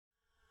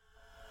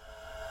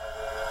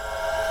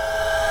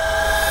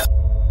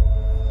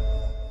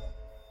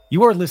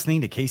You are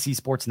listening to KC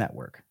Sports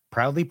Network,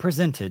 proudly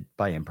presented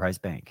by Emprise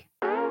Bank.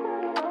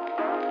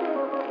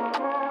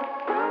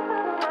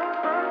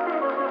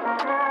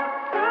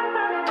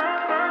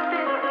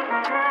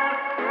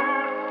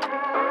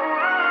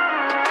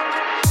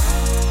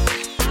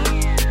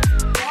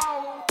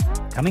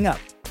 Coming up,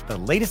 the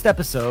latest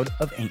episode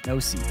of Ain't No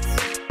Seats.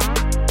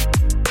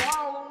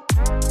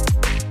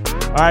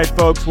 All right,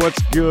 folks,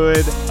 what's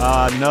good?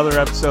 Another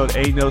episode,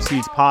 Ain't No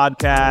Seats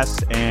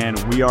podcast, and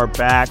we are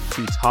back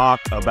to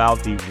talk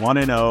about the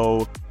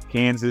 1-0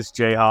 Kansas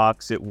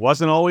Jayhawks. It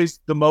wasn't always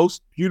the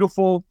most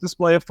beautiful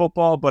display of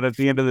football, but at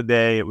the end of the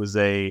day, it was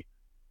a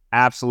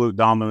absolute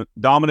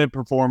dominant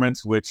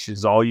performance, which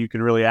is all you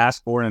can really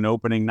ask for in an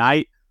opening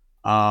night.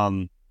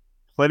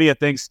 Plenty of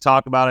things to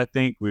talk about, I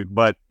think,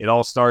 but it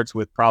all starts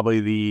with probably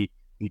the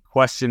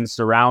questions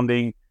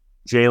surrounding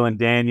Jalen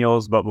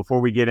Daniels. But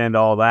before we get into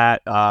all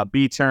that,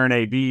 B-turn,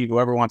 AB,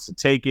 whoever wants to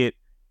take it,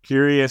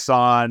 curious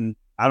on,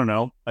 I don't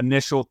know,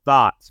 initial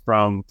thoughts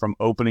from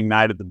opening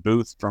night at the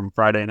booth from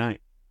Friday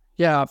night.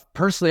 Yeah,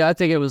 personally, I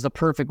think it was the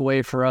perfect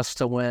way for us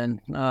to win.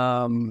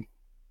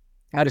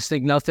 I just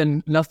think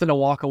nothing to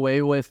walk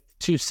away with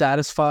too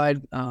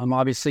satisfied.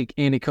 Obviously,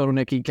 Andy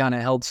Kotelnicki kind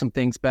of held some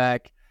things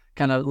back,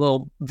 kind of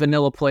little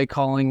vanilla play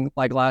calling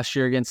like last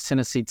year against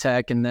Tennessee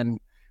Tech, and then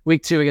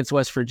week 2 against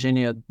West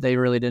Virginia, they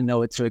really didn't know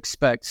what to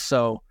expect.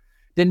 So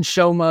didn't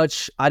show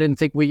much. I didn't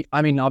think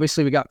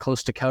obviously we got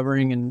close to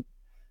covering and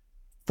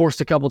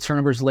forced a couple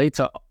turnovers late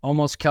to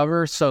almost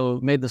cover, so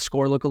made the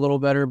score look a little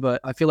better,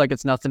 but I feel like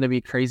it's nothing to be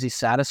crazy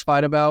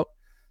satisfied about.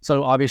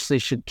 So obviously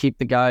should keep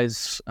the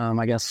guys,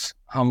 I guess,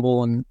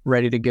 humble and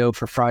ready to go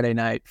for Friday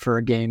night for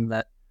a game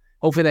that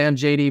hopefully they have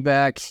JD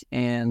back.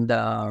 And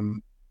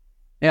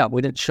yeah,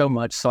 we didn't show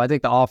much. So I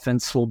think the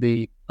offense will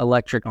be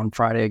electric on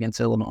Friday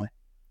against Illinois.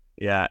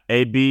 Yeah,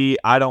 AB,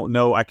 I don't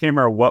know. I can't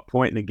remember what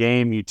point in the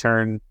game you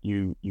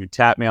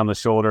tapped me on the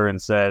shoulder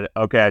and said,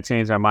 okay, I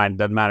changed my mind.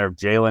 Doesn't matter if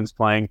Jalen's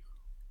playing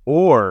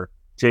or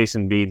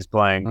Jason Bean's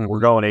playing. Mm-hmm.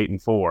 We're going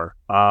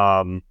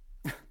 8-4.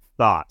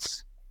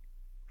 Thoughts?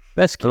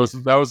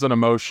 That was an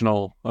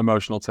emotional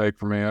take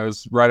for me. I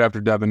was right after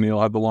Devin Neal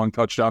had the long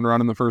touchdown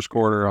run in the first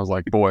quarter. I was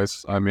like,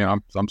 boys, I mean,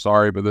 I'm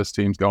sorry, but this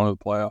team's going to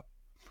the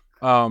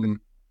playoff.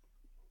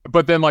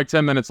 But then like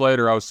 10 minutes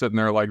later, I was sitting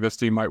there like, this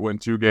team might win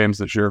 2 games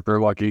this year if they're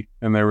lucky,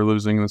 and they were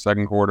losing in the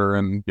second quarter.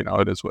 And you know,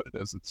 it is what it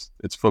is.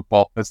 It's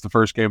football. It's the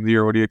first game of the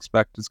year. What do you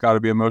expect? It's got to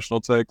be emotional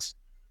takes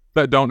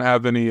that don't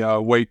have any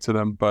weight to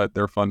them, but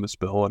they're fun to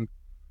spill and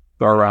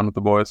throw around with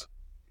the boys.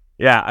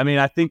 Yeah, I mean,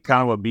 I think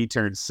kind of what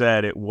B-Turn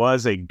said, it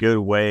was a good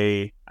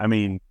way. I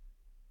mean,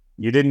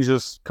 you didn't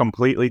just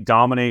completely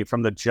dominate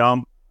from the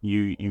jump.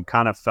 You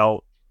kind of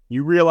felt,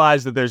 you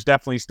realize that there's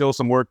definitely still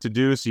some work to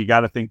do, so you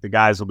got to think the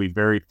guys will be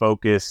very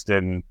focused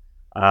and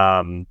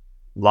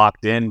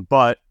locked in.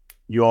 But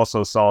you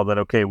also saw that,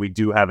 okay, we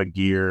do have a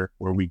gear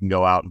where we can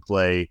go out and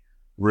play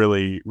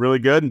really, really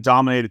good and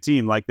dominate a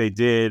team like they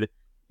did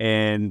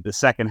in the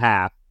second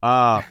half.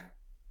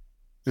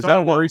 Is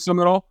that worrisome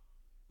at all?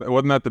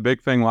 Wasn't that the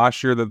big thing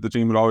last year, that the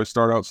team would always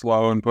start out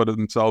slow and put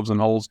themselves in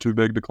holes too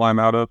big to climb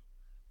out of?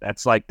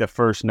 That's like the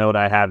first note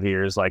I have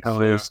here is like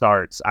slow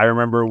starts. I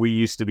remember we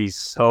used to be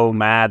so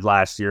mad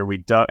last year.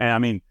 And I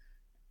mean,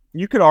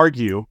 you could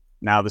argue,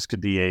 now this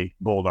could be a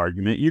bold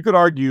argument, you could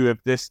argue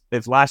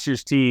if last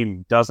year's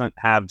team doesn't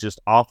have just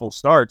awful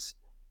starts,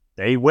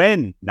 they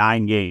win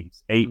 9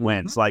 games, 8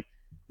 wins. Like,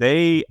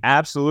 they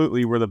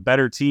absolutely were the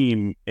better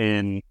team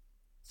in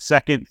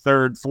second,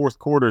 third, fourth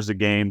quarters of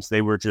games.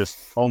 They were just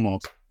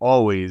almost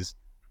always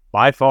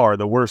by far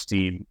the worst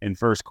team in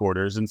first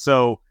quarters. And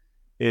so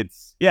it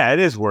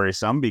is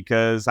worrisome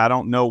because I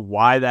don't know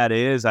why that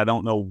is. I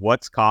don't know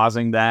what's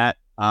causing that.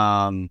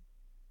 And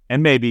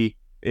maybe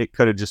it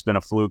could have just been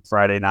a fluke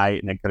Friday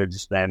night and it could have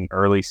just been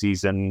early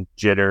season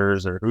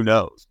jitters or who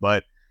knows.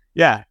 But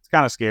yeah, it's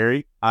kind of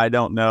scary. I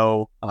don't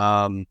know.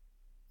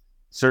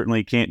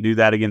 Certainly can't do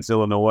that against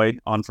Illinois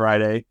on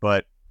Friday,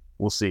 but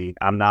we'll see.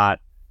 I'm not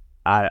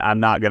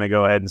going to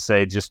go ahead and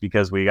say just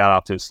because we got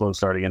off to a slow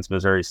start against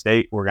Missouri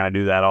State, we're going to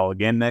do that all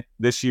again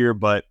this year,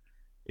 but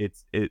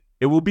it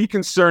will be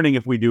concerning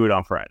if we do it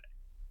on Friday.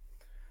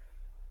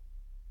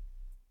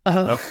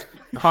 I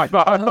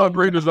thought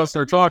Brady was going to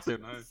start talking.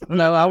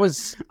 No, I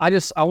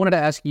wanted to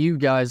ask you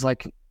guys,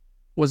 like,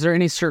 was there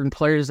any certain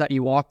players that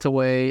you walked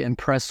away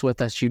impressed with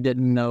that you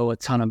didn't know a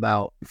ton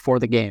about for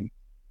the game?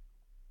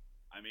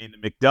 I mean,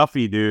 the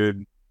McDuffie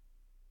dude,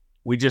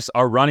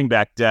 our running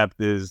back depth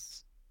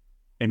is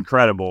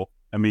incredible.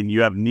 I mean,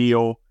 you have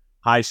Neal,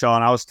 Highshaw,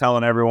 and I was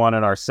telling everyone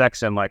in our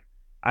section, like,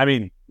 I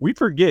mean, we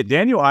forget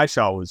Daniel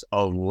Highshaw was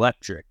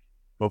electric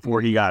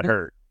before he got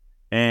hurt.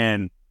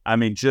 And, I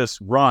mean, just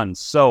runs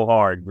so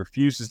hard,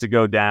 refuses to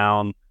go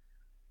down.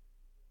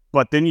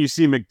 But then you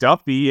see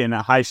McDuffie, and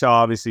Highshaw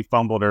obviously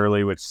fumbled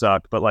early, which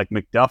sucked. But, like,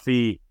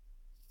 McDuffie,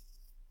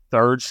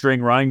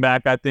 third-string running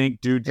back, I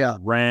think, dude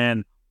just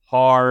ran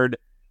hard.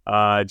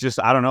 I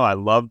don't know. I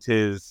loved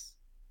he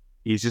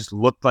just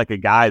looked like a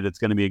guy that's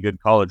going to be a good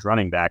college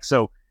running back.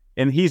 So,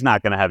 and he's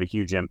not going to have a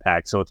huge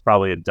impact. So it's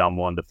probably a dumb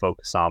one to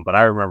focus on. But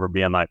I remember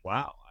being like,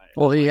 wow,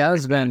 Well, he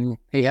has been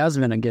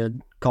a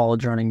good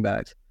college running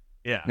back.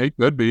 Yeah. He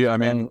could be. I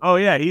mean,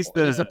 he's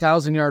a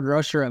 1,000-yard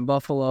rusher at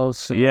Buffalo.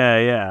 So,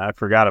 yeah. I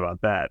forgot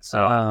about that.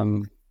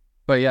 So,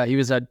 but yeah,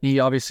 he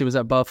obviously was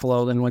at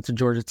Buffalo, then went to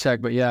Georgia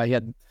Tech. But yeah, he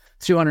had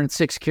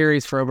 206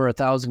 carries for over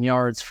 1,000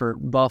 yards for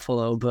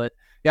Buffalo. But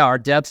yeah, our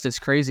depth is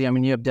crazy. I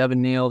mean, you have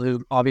Devin Neal,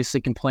 who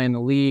obviously can play in the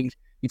league.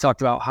 You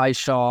talked about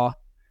Highshaw,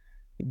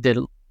 did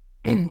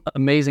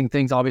amazing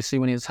things, obviously,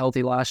 when he was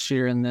healthy last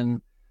year. And then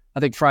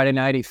I think Friday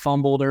night he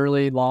fumbled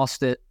early,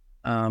 lost it,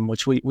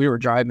 which we were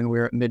driving. We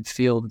were at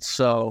midfield,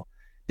 so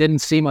didn't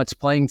see much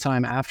playing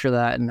time after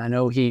that. And I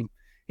know he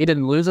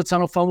didn't lose a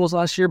ton of fumbles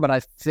last year,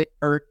 but he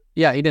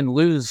didn't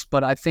lose,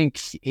 but I think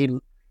he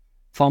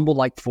fumbled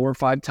like 4 or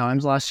 5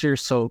 times last year,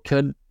 so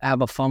could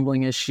have a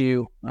fumbling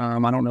issue. I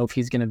don't know if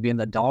he's going to be in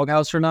the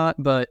doghouse or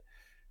not, but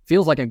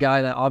feels like a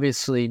guy that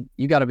obviously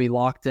you got to be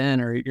locked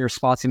in or your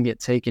spot's going to get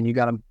taken. You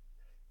got a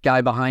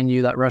guy behind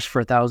you that rushed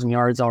for 1,000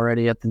 yards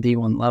already at the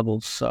D1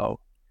 levels. So,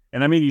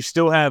 and I mean, you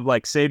still have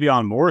like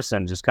Savion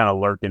Morrison just kind of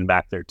lurking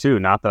back there too.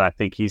 Not that I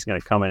think he's going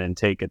to come in and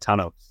take a ton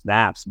of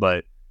snaps,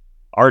 but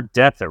our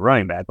depth at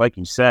running back, like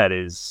you said,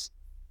 is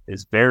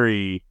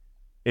very.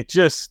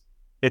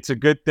 It's a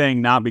good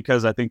thing, not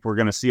because I think we're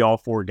going to see all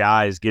 4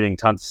 guys getting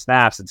tons of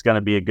snaps. It's going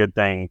to be a good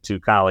thing to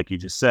kind of, like you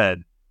just said,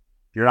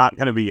 if you're not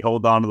going to be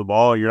holding on to the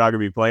ball, you're not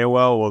going to be playing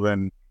well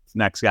then it's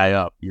next guy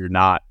up. You're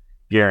not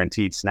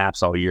guaranteed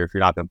snaps all year if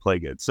you're not going to play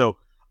good. So,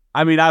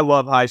 I mean, I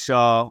love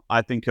Highshaw.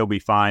 I think he'll be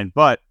fine,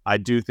 but I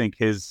do think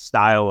his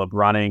style of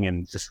running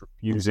and just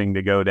refusing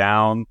to go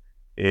down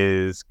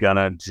is going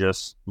to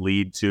just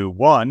lead to,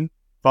 1,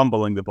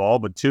 fumbling the ball,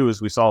 but 2,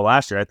 as we saw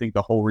last year, I think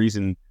the whole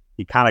reason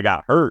he kind of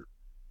got hurt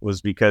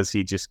was because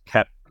he just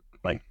kept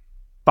like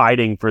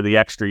fighting for the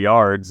extra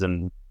yards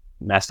and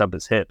messed up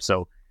his hip.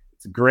 So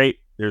it's great.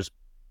 There's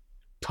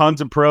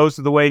tons of pros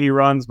to the way he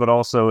runs, but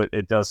also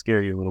it does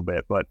scare you a little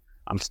bit. But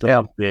I'm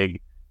still a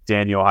big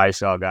Daniel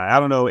Highshaw guy. I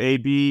don't know,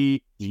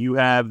 AB, do you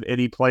have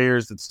any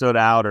players that stood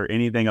out or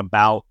anything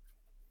about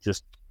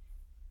just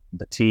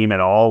the team at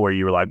all where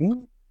you were like,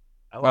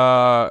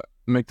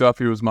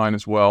 McDuffie was mine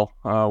as well,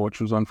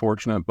 which was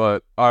unfortunate.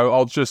 But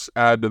I'll just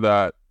add to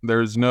that.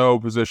 There's no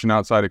position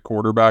outside of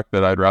quarterback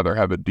that I'd rather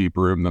have a deep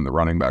room than the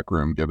running back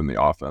room, given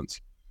the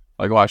offense.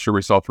 Like last year,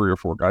 we saw 3 or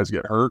 4 guys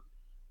get hurt.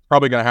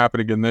 Probably going to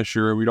happen again this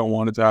year. We don't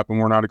want it to happen.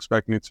 We're not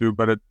expecting it to,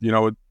 but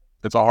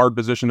it's a hard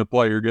position to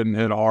play. You're getting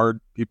hit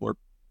hard. People are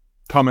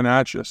coming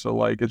at you. So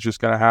like, it's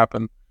just going to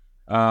happen.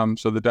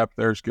 So the depth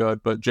there is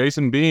good, but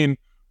Jason Bean,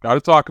 got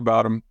to talk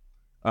about him.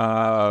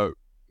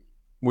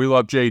 We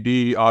love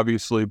JD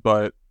obviously,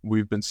 but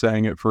we've been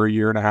saying it for a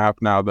year and a half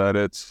now that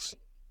it's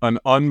an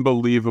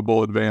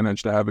unbelievable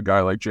advantage to have a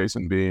guy like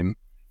Jason Bean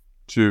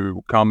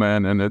to come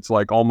in, and it's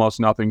like almost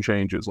nothing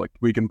changes. Like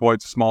we can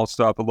point to small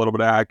stuff, a little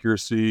bit of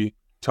accuracy,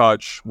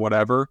 touch,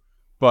 whatever,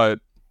 but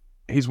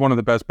he's one of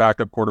the best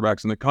backup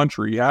quarterbacks in the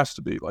country. He has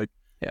to be. Like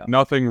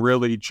nothing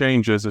really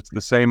changes. It's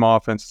the same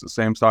offense, it's the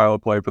same style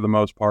of play for the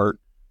most part.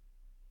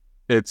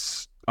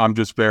 I'm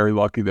just very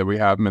lucky that we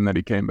have him and that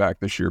he came back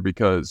this year,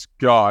 because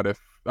God, if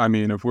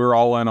we're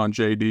all in on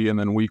JD and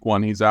then week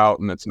 1 he's out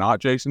and it's not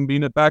Jason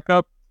Bean at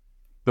backup,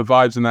 the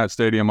vibes in that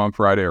stadium on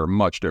Friday are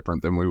much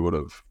different than we would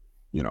have,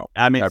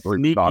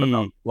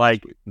 sneaky,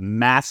 like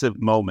massive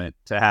moment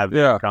to have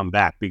him come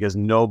back, because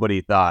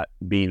nobody thought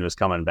Bean was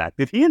coming back.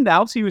 Did he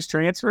announce he was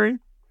transferring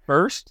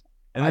first?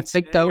 And I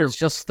think that was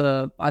just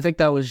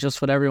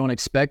what everyone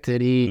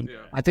expected.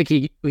 I think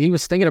he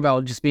was thinking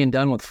about just being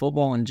done with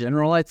football in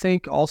general, I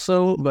think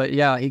also, but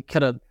yeah, he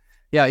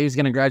was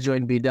going to graduate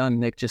and be done.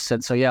 Nick just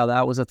said, so yeah,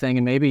 that was a thing.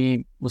 And maybe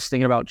he was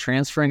thinking about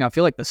transferring. I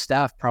feel like the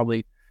staff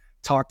probably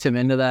talked him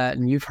into that.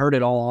 And you've heard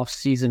it all off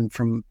season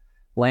from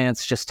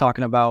Lance, just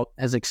talking about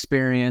his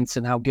experience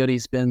and how good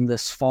he's been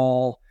this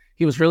fall.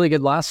 He was really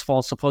good last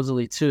fall,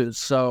 supposedly too.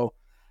 So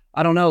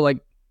I don't know, like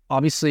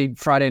obviously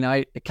Thursday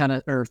night,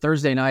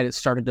 it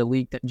started to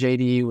leak that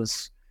JD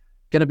was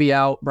going to be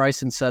out.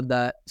 Bryson said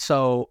that.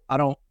 So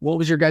what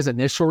was your guys'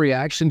 initial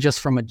reaction just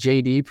from a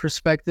JD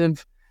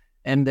perspective?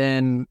 And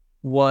then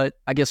what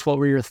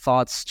were your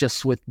thoughts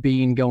just with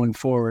Bean going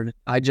forward?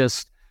 I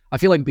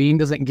feel like Bean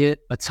doesn't get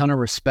a ton of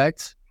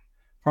respect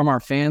from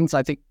our fans.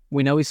 I think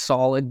we know he's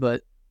solid,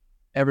 but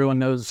everyone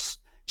knows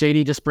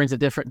JD just brings a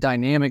different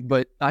dynamic.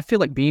 But I feel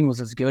like Bean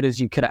was as good as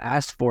you could have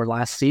asked for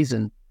last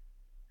season.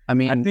 I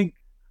mean,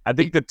 I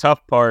think the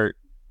tough part,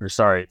 or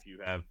sorry if you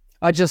have.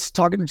 Just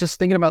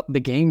thinking about the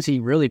games he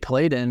really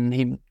played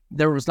in,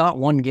 there was not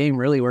one game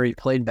really where he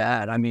played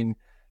bad. I mean,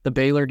 the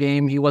Baylor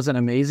game, he wasn't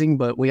amazing,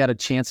 but we had a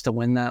chance to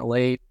win that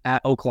late.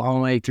 At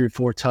Oklahoma, he threw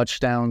 4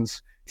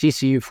 touchdowns.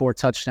 TCU 4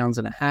 touchdowns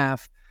and a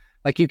half.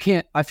 Like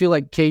I feel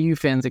like KU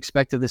fans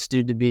expected this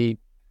dude to be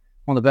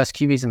one of the best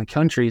QBs in the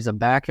country. He's a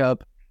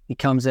backup. He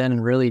comes in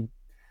and really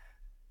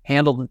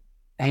handled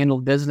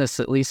business,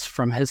 at least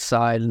from his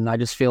side. And I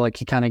just feel like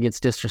he kind of gets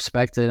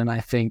disrespected. And I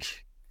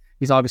think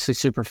he's obviously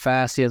super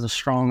fast. He has a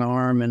strong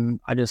arm.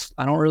 And I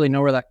don't really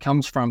know where that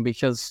comes from,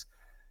 because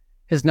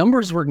his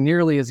numbers were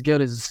nearly as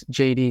good as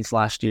JD's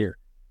last year.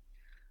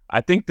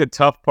 I think the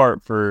tough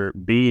part for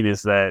Bean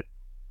is that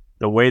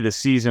the way the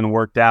season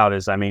worked out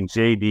is, I mean,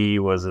 JD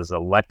was as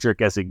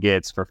electric as it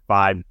gets for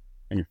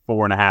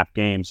 4.5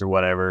 games or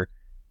whatever.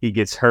 He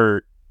gets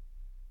hurt.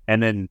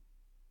 And then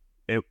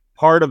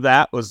part of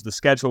that was the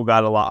schedule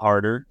got a lot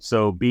harder.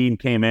 So Bean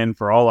came in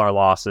for all our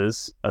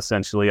losses,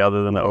 essentially,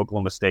 other than the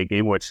Oklahoma State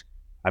game, which,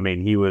 I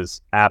mean, he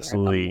was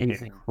absolutely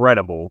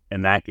incredible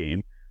in that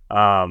game.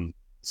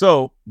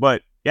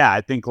 But yeah,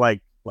 I think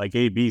like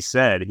AB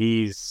said,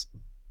 he's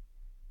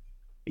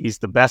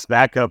the best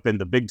backup in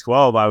the Big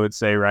 12, I would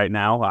say right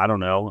now. I don't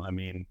know. I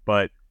mean,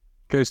 but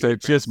K-State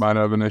just might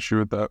have an issue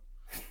with that.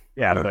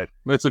 Yeah, but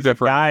it's a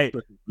different guy.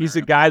 He's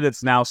a guy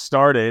that's now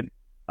started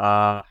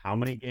how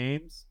many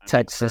games?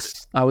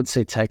 Texas. I would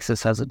say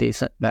Texas has a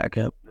decent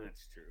backup.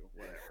 That's true.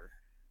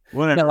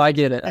 Whatever. No, I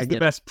get it. He's the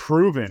best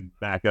proven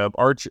backup,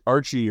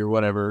 Archie or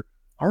whatever.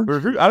 I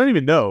don't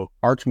even know.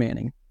 Arch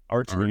Manning.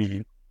 Arch.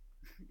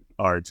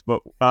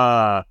 But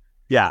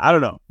yeah, I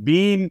don't know.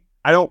 Bean.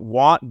 I don't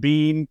want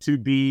Bean to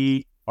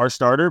be our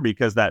starter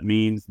because that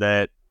means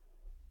that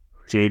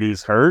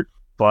JD's hurt.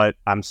 But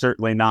I'm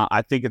certainly not.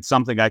 I think it's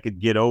something I could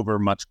get over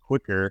much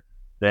quicker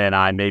than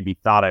I maybe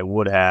thought I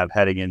would have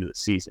heading into the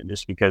season,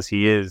 just because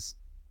he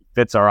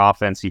fits our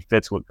offense. He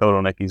fits what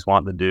Kotelnicki's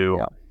wanting to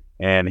do,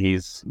 and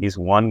he's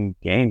won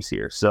games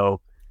here. So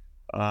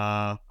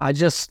I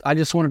just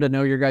wanted to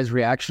know your guys'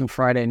 reaction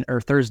Friday or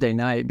Thursday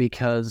night,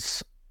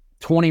 because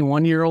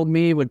 21-year-old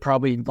me would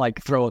probably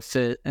like throw a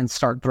fit and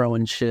start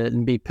throwing shit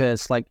and be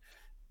pissed, like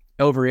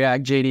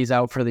overreact. JD's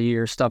out for the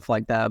year, stuff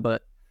like that.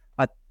 But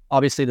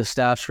obviously the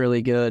staff's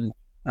really good,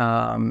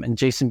 and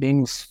Jason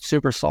Bean was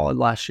super solid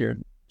last year,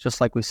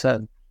 just like we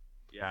said.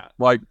 Yeah.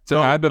 Like, to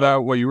add to that,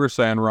 what you were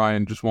saying,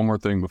 Ryan, just one more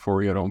thing before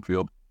we get home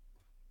field.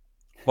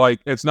 Like,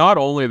 it's not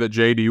only that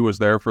JD was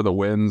there for the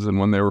wins and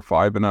when they were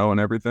 5-0 and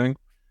everything.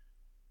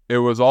 It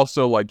was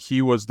also like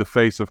he was the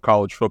face of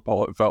college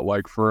football, it felt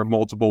like, for a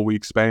multiple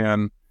week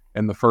span.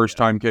 And the first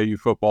time KU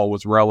football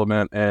was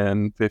relevant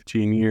in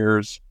 15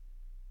 years,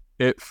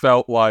 it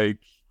felt like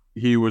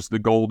he was the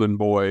golden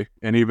boy.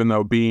 And even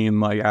though Bean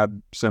like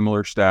had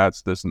similar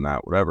stats, this and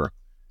that, whatever,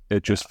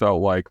 it just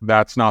felt like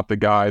that's not the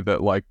guy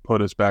that like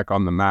put us back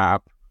on the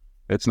map.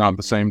 It's not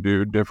the same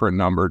dude, different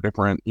number,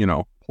 different,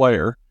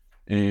 player.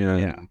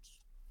 And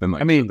then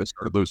like they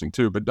started losing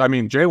too. But I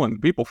mean,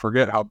 people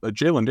forget how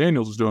Jalen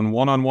Daniels is doing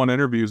one-on-one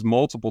interviews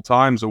multiple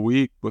times a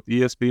week with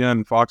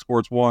ESPN, Fox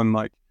Sports 1.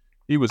 Like,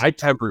 he was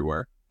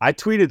everywhere. I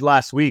tweeted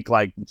last week,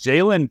 like,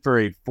 Jalen for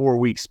a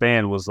 4-week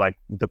span was like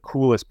the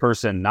coolest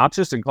person, not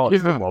just in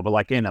college football, but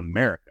like in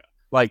America.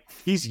 Like,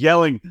 he's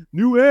yelling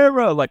 "new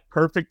era," like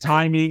perfect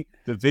timing.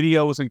 The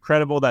video was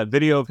incredible. That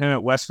video of him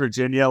at West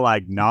Virginia,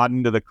 like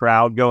nodding to the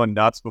crowd, going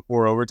nuts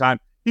before overtime.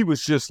 He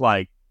was just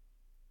like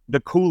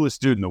the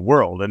coolest dude in the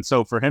world. And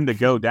so for him to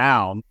go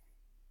down,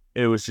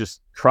 it was just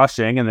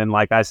crushing. And then,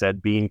 like I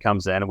said, Bean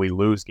comes in and we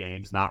lose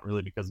games, not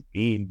really because of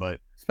Bean, but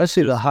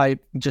especially the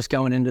hype just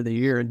going into the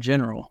year in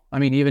general. I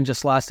mean, even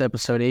just last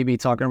episode, AB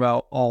talking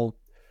about all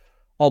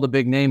the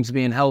big names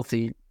being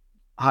healthy,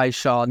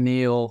 Highshaw,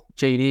 Neal,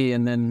 JD,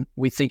 and then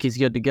we think he's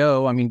good to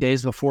go. I mean,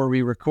 days before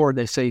we record,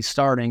 they say he's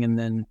starting, and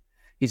then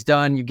he's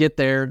done. You get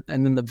there,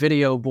 and then the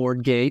video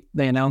board gate,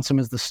 they announce him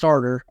as the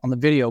starter on the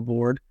video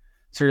board.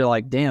 So you're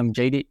like, damn,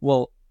 JD,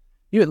 well,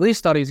 you at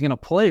least thought he was going to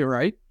play,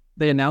 right?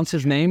 They announce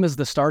his name as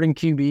the starting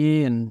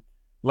QB, and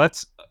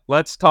let's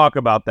talk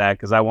about that,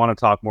 because I want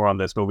to talk more on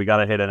this, but we got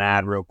to hit an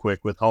ad real quick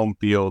with home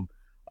field,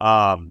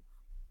 and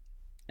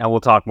we'll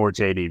talk more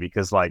JD,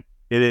 because like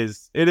it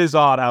is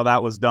odd how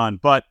that was done.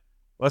 But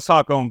let's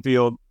talk home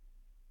field.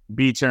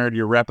 Beach Nerd,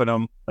 you're repping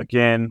them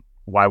again.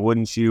 Why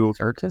wouldn't you?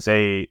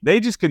 They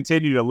just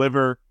continue to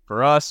deliver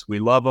for us. We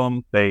love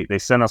them. They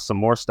sent us some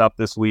more stuff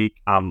this week.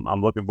 I'm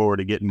looking forward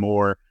to getting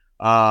more.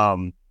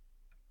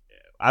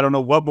 I don't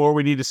know what more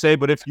we need to say,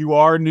 but if you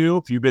are new,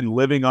 if you've been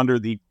living under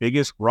the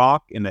biggest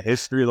rock in the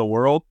history of the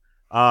world,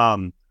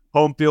 Home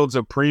Field's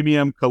a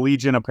premium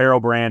collegiate apparel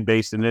brand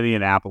based in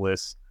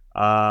Indianapolis.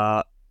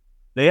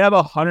 They have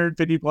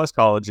 150 plus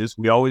colleges.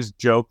 We always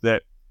joke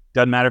that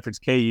doesn't matter if it's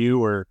KU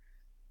or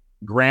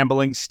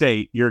Grambling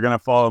State, you're going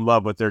to fall in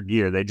love with their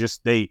gear.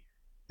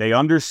 They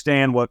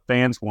understand what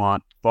fans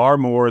want far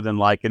more than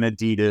like an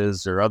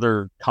Adidas or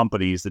other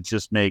companies that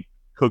just make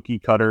cookie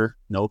cutter,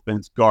 no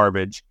offense,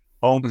 garbage.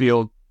 Home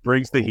Field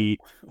brings the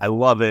heat. I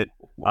love it.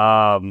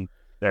 Their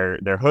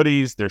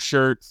hoodies, their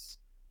shirts,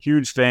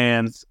 huge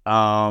fans.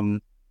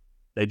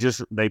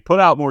 They put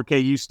out more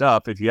KU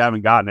stuff. If you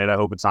haven't gotten it, I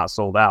hope it's not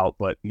sold out,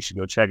 but you should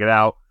go check it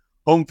out.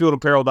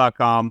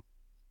 Homefieldapparel.com.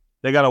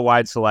 They got a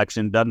wide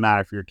selection. Doesn't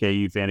matter if you're a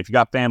KU fan. If you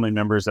got family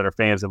members that are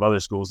fans of other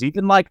schools,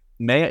 even like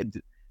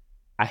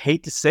I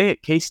hate to say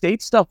it,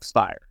 K-State stuff's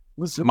fire.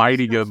 It's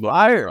mighty good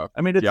fire.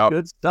 I mean, it's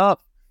good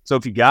stuff. So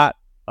if you got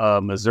a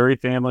Missouri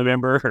family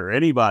member or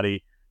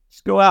anybody,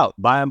 just go out,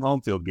 buy them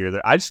home field gear.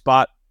 I just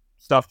bought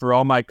stuff for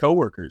all my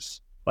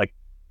coworkers, like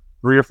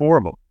 3 or 4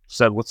 of them.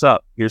 Said, "What's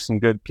up? Here's some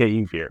good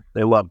KU gear."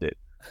 They loved it.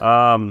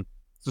 So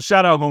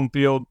shout out Home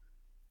Field,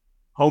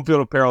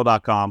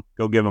 homefieldapparel.com.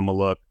 Go give them a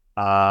look.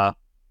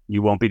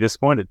 you won't be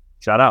disappointed.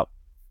 Shout out.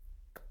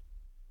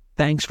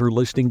 Thanks for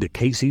listening to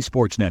KC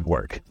Sports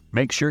Network.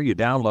 Make sure you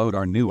download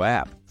our new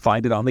app.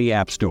 Find it on the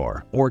App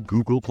Store or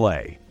Google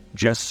Play.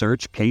 Just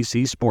search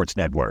KC Sports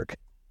Network.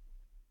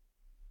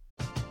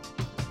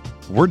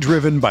 We're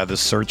driven by the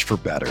search for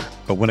better.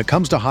 But when it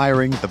comes to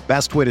hiring, the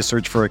best way to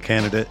search for a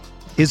candidate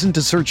isn't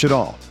to search at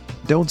all.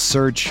 Don't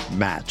search,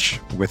 match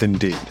with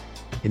Indeed.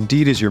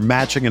 Indeed is your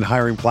matching and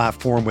hiring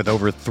platform with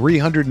over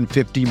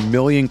 350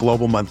 million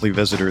global monthly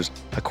visitors,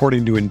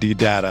 according to Indeed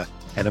data,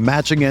 and a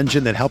matching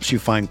engine that helps you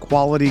find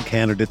quality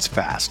candidates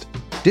fast.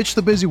 Ditch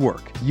the busy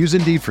work. Use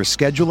Indeed for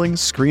scheduling,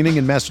 screening,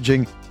 and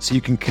messaging so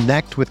you can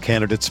connect with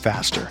candidates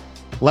faster.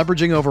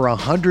 Leveraging over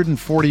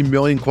 140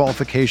 million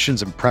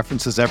qualifications and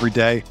preferences every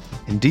day,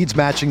 Indeed's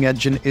matching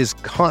engine is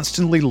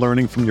constantly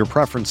learning from your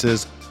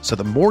preferences, so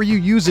the more you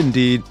use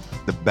Indeed,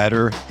 the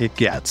better it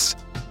gets.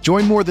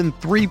 Join more than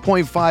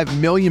 3.5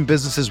 million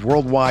businesses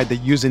worldwide that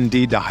use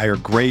Indeed to hire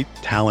great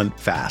talent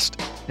fast.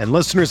 And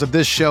listeners of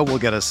this show will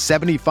get a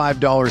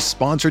 $75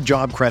 sponsored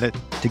job credit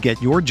to get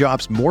your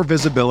jobs more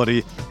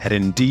visibility at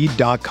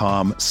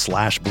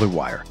Indeed.com/Blue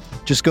Wire.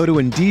 Just go to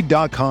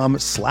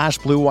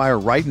Indeed.com/Blue Wire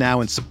right now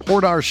and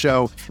support our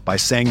show by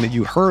saying that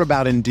you heard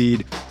about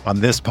Indeed on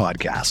this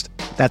podcast.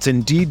 That's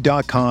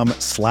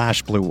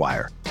Indeed.com/Blue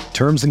Wire.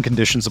 Terms and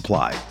conditions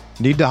apply.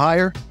 Need to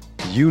hire?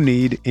 You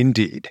need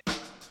Indeed.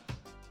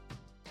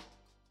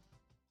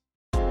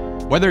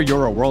 Whether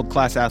you're a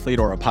world-class athlete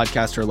or a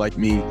podcaster like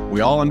me, we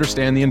all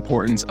understand the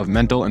importance of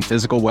mental and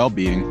physical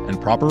well-being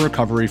and proper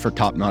recovery for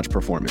top-notch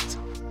performance.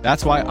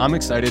 That's why I'm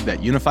excited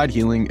that Unified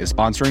Healing is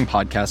sponsoring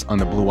podcasts on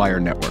the Blue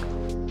Wire Network.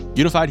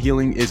 Unified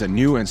Healing is a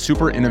new and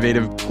super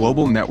innovative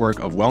global network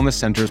of wellness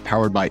centers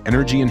powered by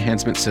Energy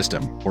Enhancement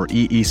System, or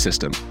EE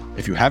System.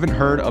 If you haven't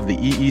heard of the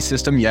EE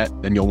System yet,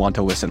 then you'll want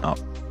to listen up.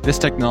 This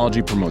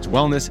technology promotes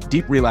wellness,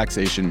 deep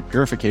relaxation,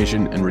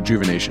 purification, and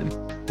rejuvenation.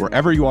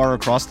 Wherever you are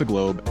across the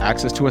globe,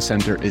 access to a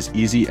center is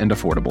easy and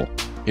affordable.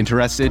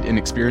 Interested in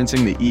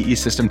experiencing the EE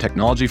System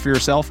technology for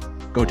yourself?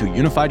 Go to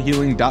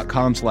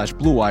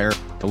unifiedhealing.com/Blue Wire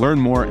to learn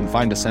more and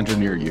find a center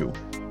near you.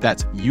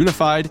 That's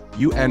unified,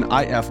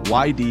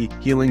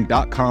 UNIFYD,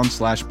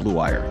 healing.com/Blue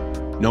Wire.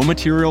 No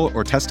material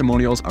or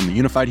testimonials on the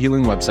Unified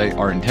Healing website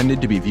are intended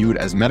to be viewed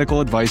as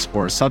medical advice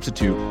or a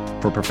substitute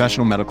for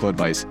professional medical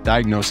advice,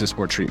 diagnosis,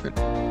 or treatment.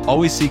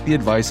 Always seek the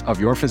advice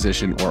of your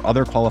physician or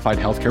other qualified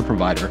healthcare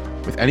provider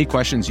with any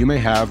questions you may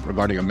have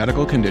regarding a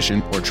medical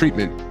condition or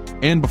treatment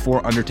and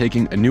before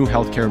undertaking a new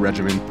healthcare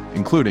regimen,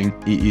 including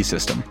EE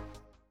System.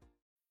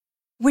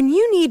 When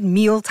you need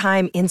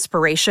mealtime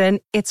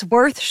inspiration, it's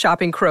worth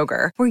shopping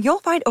Kroger, where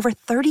you'll find over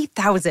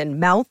 30,000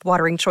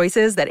 mouth-watering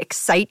choices that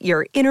excite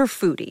your inner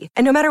foodie.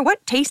 And no matter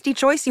what tasty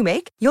choice you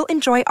make, you'll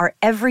enjoy our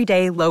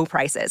everyday low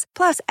prices,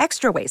 plus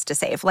extra ways to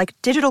save, like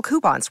digital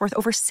coupons worth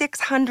over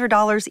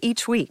 $600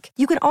 each week.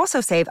 You can also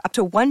save up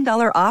to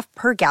 $1 off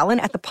per gallon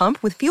at the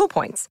pump with fuel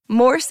points.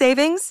 More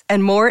savings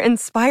and more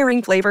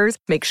inspiring flavors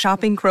make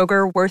shopping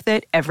Kroger worth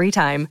it every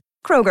time.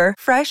 Kroger,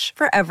 fresh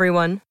for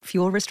everyone.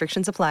 Fuel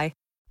restrictions apply.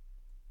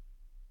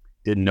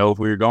 Didn't know if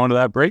we were going to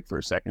that break for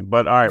a second,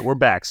 but all right, we're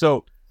back.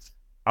 So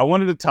I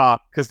wanted to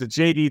talk because the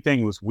JD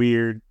thing was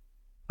weird.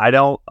 I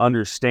don't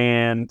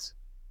understand.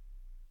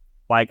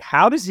 Like,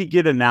 how does he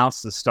get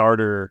announced the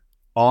starter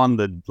on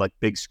the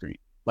big screen?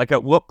 Like,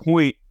 at what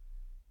point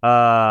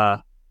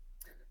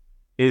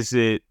is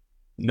it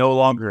no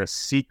longer a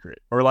secret?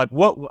 Or like,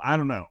 what? I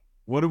don't know.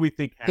 What do we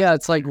think happened? Yeah,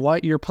 it's like,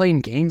 what? You're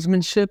playing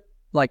gamesmanship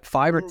like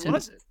 5 or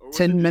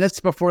 10 minutes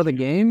before the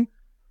game?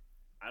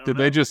 Did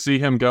they just see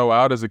him go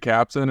out as a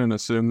captain and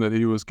assume that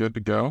he was good to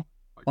go?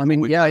 I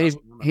mean, yeah,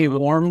 he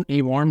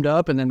warmed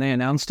up, and then they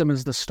announced him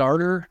as the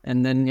starter,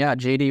 and then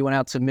JD went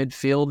out to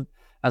midfield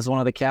as one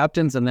of the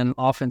captains, and then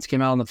offense came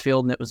out on the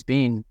field, and it was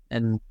Bean,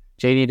 and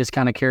JD just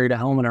kind of carried a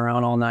helmet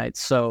around all night.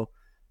 So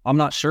I'm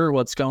not sure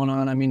what's going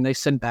on. I mean, they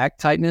said back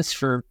tightness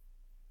for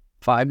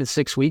 5 to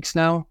 6 weeks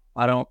now.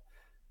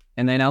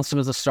 And they announced him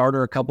as a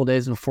starter a couple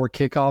days before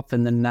kickoff,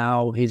 and then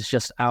now he's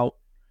just out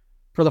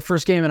for the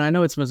first game. And I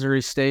know it's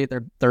Missouri State,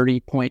 they're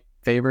 30-point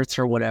favorites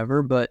or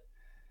whatever, but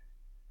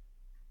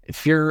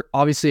if you're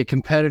obviously a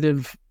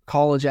competitive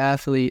college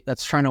athlete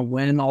that's trying to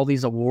win all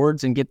these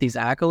awards and get these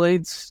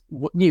accolades,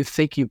 wouldn't you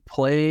think you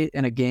play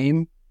in a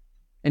game,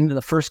 into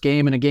the first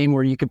game, in a game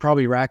where you could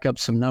probably rack up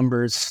some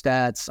numbers,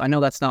 stats? I know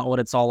that's not what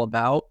it's all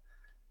about,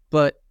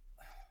 but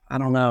I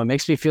don't know. It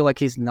makes me feel like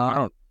he's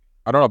not.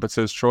 I don't know if it's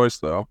his choice,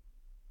 though.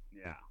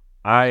 Yeah.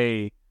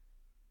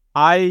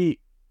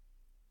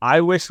 I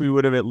wish we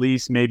would have at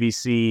least maybe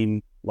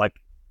seen,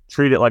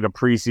 treat it like a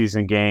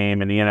preseason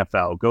game in the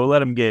NFL. Go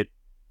let him get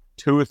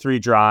 2 or 3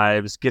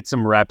 drives, get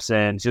some reps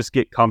in, just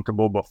get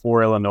comfortable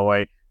before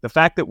Illinois. The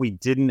fact that we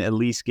didn't at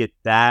least get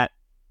that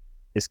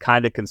is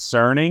kind of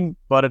concerning,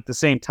 but at the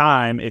same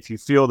time, if you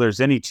feel there's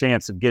any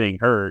chance of getting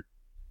hurt,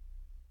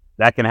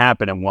 that can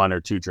happen in 1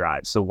 or 2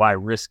 drives, so why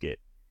risk it?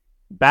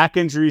 Back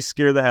injuries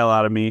scare the hell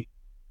out of me.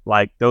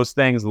 Those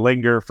things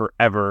linger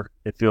forever,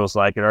 it feels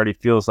like. It already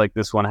feels like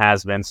this one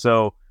has been.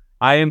 So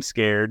I am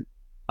scared.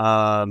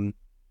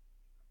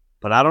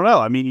 But I don't know.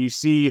 I mean, you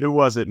see, who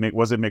was it?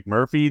 Was it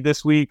McMurphy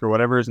this week or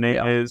whatever his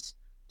name is,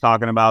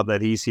 talking about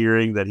that he's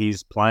hearing that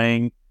he's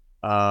playing.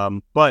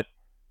 But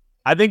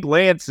I think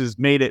Lance has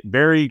made it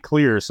very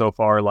clear so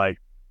far, like,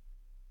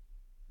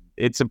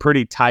 it's a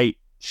pretty tight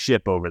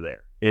ship over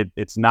there.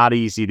 It's not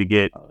easy to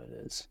get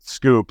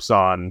scoops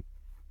on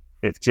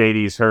if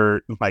JD's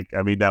hurt. Like,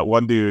 I mean, that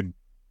one dude,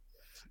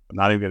 I'm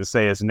not even going to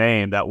say his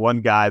name, that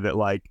one guy that,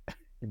 like,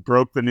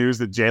 broke the news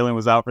that Jalen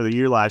was out for the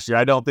year last year,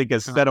 I don't think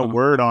has said a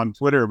word on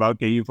Twitter about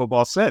KU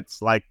football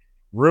since. Like,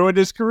 ruined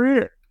his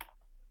career.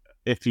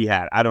 If he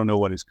had, I don't know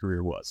what his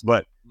career was,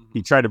 but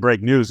he tried to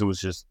break news. It was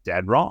just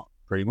dead wrong.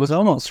 Pretty much. Was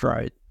almost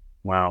right.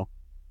 Wow.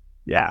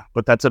 Yeah,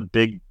 but that's a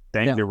big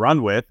thing to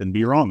run with and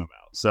be wrong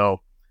about.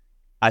 So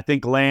I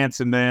think Lance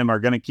and them are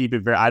going to keep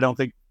it I don't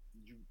think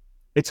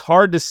it's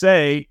hard to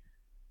say.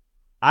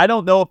 I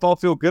don't know if I'll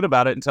feel good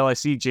about it until I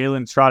see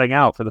Jalen trotting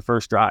out for the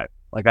first drive.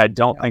 Like, I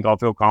don't think I'll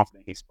feel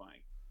confident he's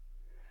playing.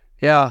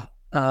 Yeah.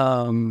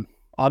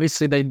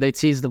 Obviously, they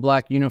tease the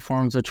black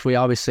uniforms, which we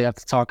obviously have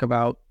to talk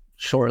about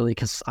shortly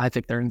because I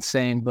think they're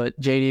insane. But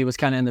JD was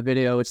kind of in the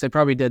video, which they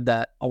probably did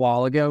that a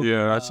while ago.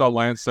 Yeah, I saw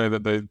Lance say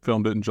that they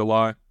filmed it in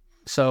July.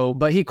 So,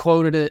 but he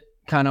quoted it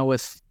kind of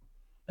with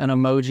an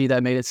emoji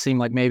that made it seem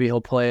like maybe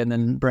he'll play. And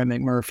then Brent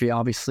McMurphy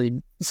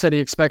obviously said he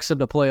expects him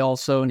to play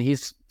also, and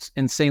he's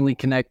insanely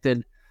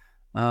connected.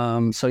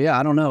 So yeah,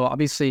 I don't know.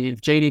 Obviously,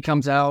 if JD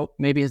comes out,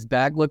 maybe his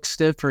back looks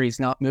stiff, or he's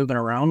not moving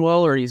around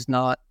well, or he's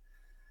not.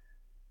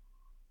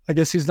 I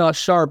guess he's not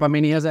sharp. I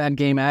mean, he hasn't had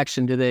game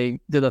action. Do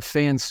the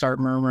fans start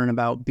murmuring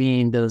about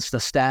Bean? Does the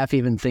staff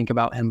even think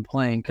about him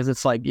playing? Because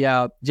it's like,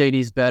 yeah,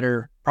 JD's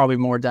better, probably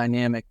more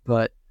dynamic,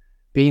 but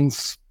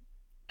Bean's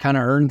kind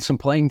of earned some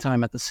playing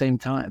time at the same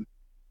time.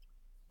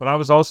 But I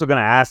was also going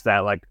to ask that,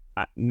 like,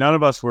 none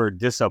of us were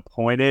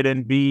disappointed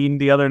in Bean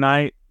the other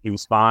night. He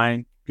was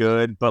fine,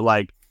 good, but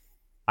like,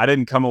 I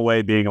didn't come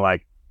away being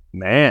like,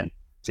 man,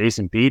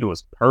 Jason Bean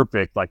was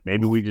perfect. Like,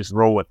 maybe we just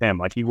roll with him.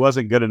 Like, he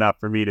wasn't good enough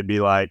for me to be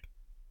like,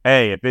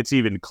 hey, if it's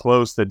even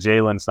close that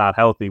Jalen's not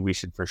healthy, we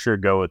should for sure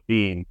go with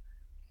Bean.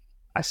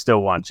 I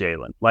still want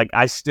Jalen. Like,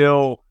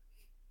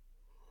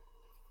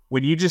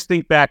 when you just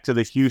think back to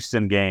the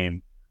Houston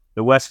game,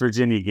 the West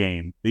Virginia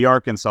game, the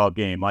Arkansas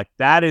game, like,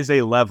 that is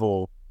a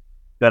level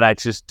that I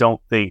just don't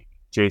think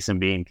Jason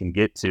Bean can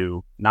get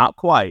to. Not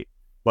quite,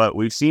 but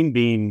we've seen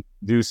Bean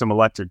do some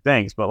electric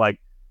things. But like,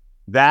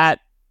 that,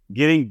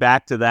 getting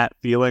back to that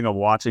feeling of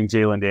watching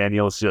Jalen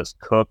Daniels just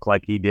cook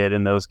like he did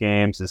in those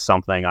games is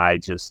something I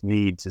just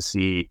need to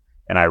see,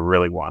 and I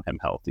really want him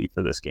healthy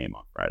for this game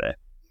on Friday.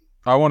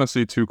 I want to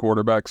see two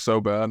quarterbacks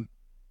so bad,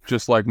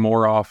 just like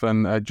more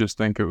often. I just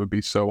think it would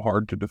be so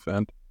hard to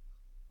defend.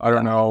 I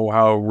don't know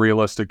how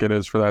realistic it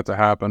is for that to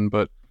happen,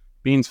 but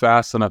Bean's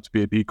fast enough to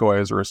be a decoy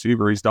as a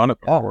receiver. He's done it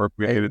before.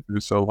 We hated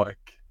to, so like.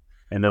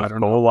 And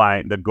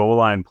the goal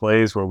line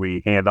plays where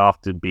we hand off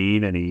to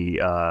Bean and he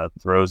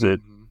throws it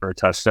for a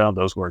touchdown,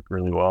 those work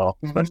really well,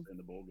 especially in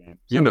the bowl game.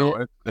 You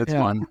know, it's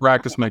fun.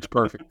 Practice makes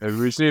perfect.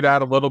 We just need to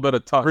add a little bit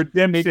of touch.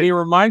 He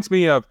reminds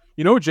me of,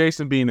 you know what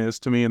Jason Bean is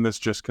to me in this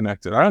Just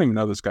Connected? I don't even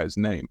know this guy's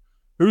name.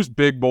 Who's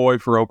big boy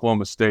for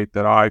Oklahoma State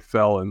that I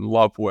fell in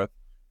love with?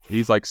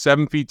 He's like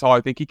 7 feet tall.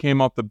 I think he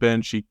came off the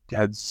bench. He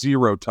had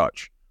zero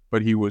touch,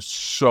 but he was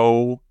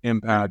so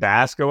impactful.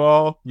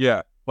 Basketball?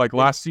 Yeah, like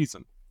last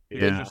season.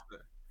 Yeah.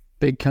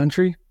 Big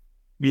country?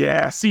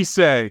 Yeah,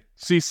 Cisse.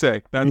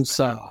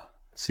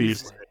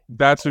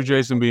 That's who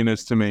Jason Bean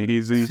is to me.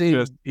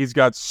 He's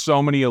got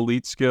so many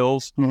elite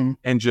skills,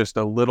 and just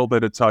a little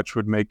bit of touch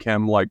would make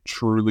him like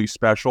truly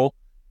special.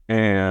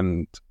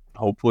 And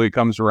hopefully it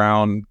comes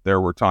around.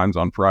 There were times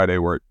on Friday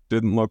where it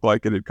didn't look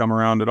like it had come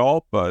around at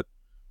all, but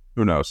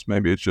who knows?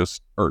 Maybe it's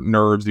just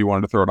nerves. He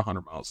wanted to throw it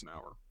 100 miles an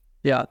hour.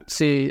 Yeah.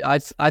 See, I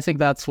think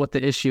that's what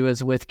the issue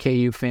is with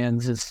KU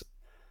fans is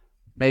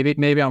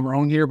maybe I'm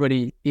wrong here, but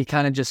he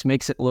kind of just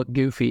makes it look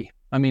goofy.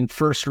 I mean,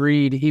 first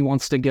read, he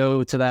wants to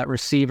go to that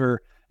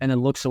receiver and then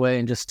looks away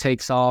and just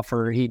takes off,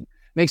 or he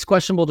makes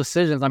questionable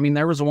decisions. I mean,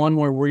 there was one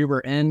where we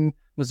were in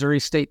Missouri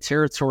State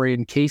territory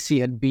and Casey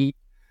had beat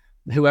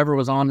whoever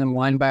was on him,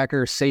 linebacker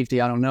or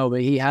safety, I don't know,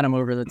 but he had him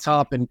over the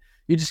top, and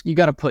you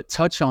got to put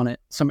touch on it,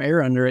 some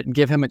air under it, and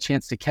give him a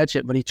chance to catch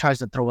it, but he tries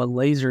to throw a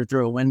laser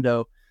through a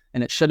window,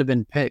 and it should have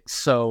been picked.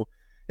 So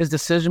his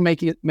decision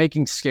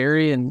making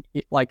scary, and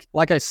like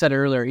I said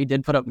earlier, he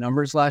did put up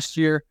numbers last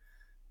year,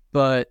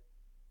 but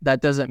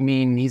that doesn't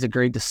mean he's a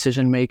great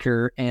decision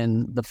maker,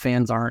 and the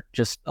fans aren't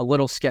just a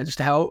little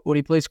sketched out when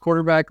he plays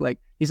quarterback. Like,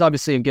 he's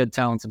obviously a good,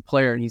 talented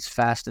player, and he's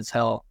fast as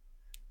hell.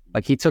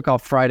 Like, he took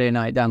off Friday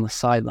night down the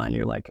sideline.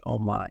 You're like, oh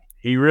my.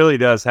 He really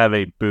does have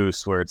a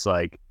boost where it's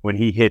like, when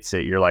he hits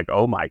it, you're like,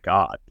 oh my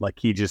God. Like,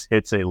 he just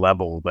hits a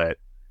level that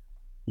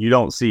you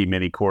don't see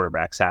many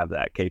quarterbacks have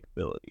that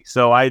capability.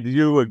 So I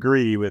do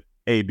agree with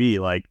AB.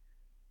 Like,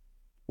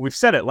 we've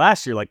said it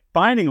last year, like,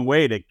 finding a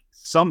way to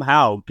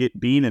somehow get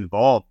Bean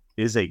involved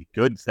is a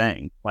good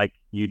thing. Like,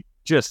 you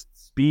just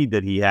speed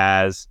that he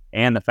has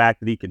and the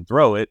fact that he can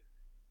throw it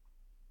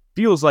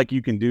feels like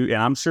you can do.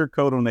 And I'm sure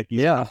Kodo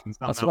Nicky's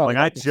that's what like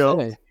I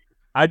joked.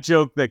 I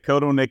joked that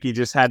Kotelnicki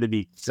just had to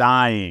be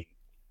dying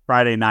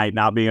Friday night,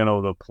 not being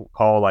able to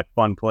call like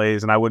fun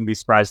plays, and I wouldn't be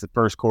surprised the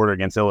first quarter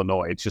against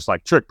Illinois. It's just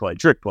like trick play,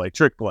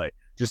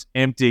 just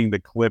emptying the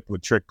clip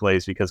with trick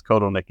plays because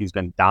Kotelnicki's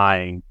been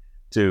dying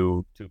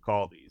to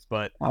call these.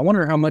 But I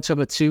wonder how much of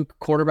a 2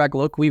 quarterback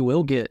look we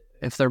will get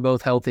if they're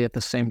both healthy at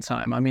the same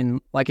time. I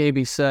mean, like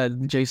AB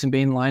said, Jason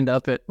Bean lined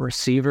up at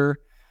receiver.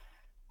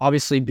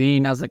 Obviously,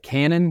 Bean has a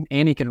cannon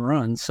and he can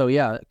run. So,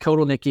 yeah,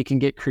 Kotelnicki can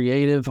get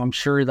creative. I'm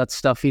sure that's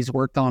stuff he's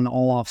worked on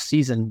all off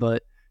season,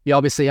 but you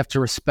obviously have to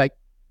respect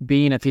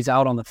Bean if he's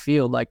out on the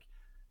field. Like,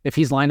 if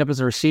he's lined up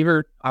as a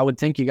receiver, I would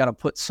think you got to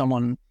put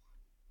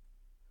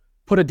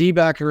a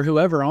D-back or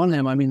whoever on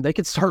him. I mean, they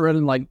could start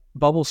running like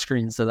bubble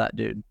screens to that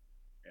dude.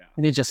 Yeah,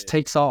 and he just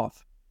takes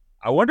off.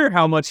 I wonder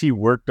how much he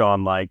worked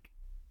on like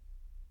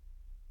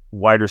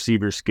wide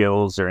receiver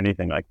skills or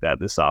anything like that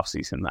this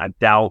offseason. I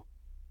doubt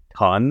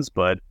tons,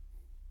 but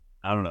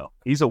I don't know.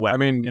 He's a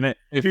weapon. I mean,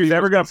 if he's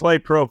ever going to play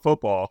pro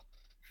football.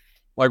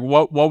 Like,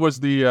 what was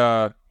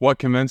the what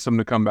convinced him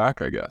to come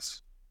back, I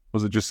guess?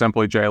 Was it just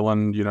simply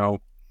Jalen,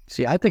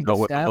 See, I think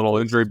with a little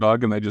injury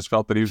bug and they just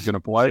felt that he was going to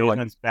play?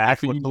 Jalen's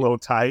back looked a little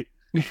tight.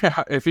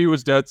 Yeah, if he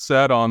was dead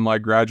set on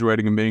like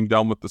graduating and being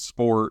done with the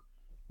sport,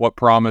 what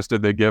promise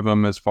did they give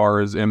him as far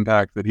as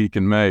impact that he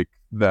can make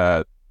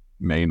that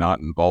may not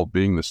involve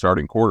being the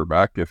starting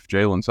quarterback? If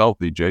Jalen's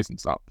healthy,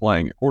 Jason's not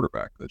playing at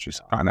quarterback. That's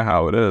just kind of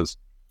how it is.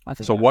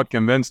 So what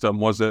convinced him?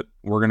 Was it,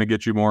 we're going to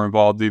get you more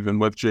involved even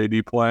with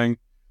JD playing?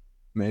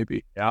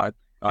 Maybe. Yeah.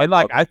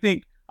 I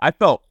think I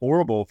felt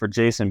horrible for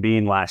Jason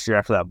Bean last year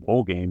after that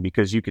bowl game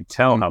because you could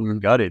tell how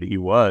gutted he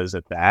was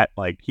at that.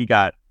 Like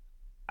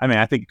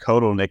I think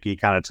Kotelnicki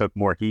kind of took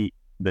more heat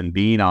than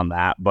Bean on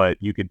that, but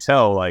you could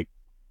tell like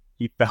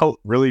he felt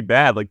really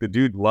bad. Like the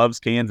dude loves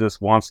Kansas,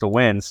 wants to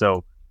win.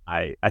 So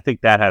I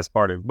think that has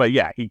part of it. But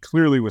yeah, he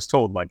clearly was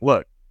told like,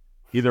 look,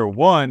 either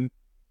one,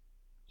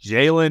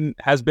 Jalen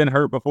has been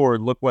hurt before.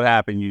 Look what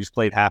happened. You just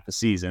played half a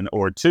season.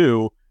 Or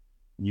 2,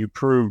 you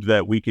proved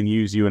that we can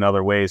use you in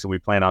other ways, and we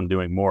plan on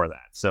doing more of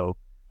that. So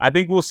I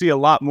think we'll see a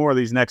lot more of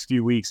these next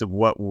few weeks of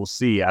what we'll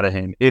see out of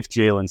him if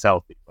Jalen's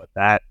healthy. But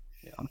that's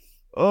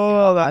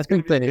I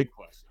think a big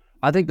question.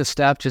 I think the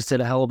staff just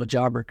did a hell of a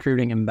job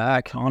recruiting him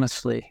back,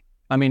 honestly.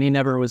 I mean, he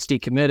never was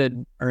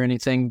decommitted or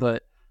anything,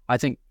 but I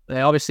think they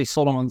obviously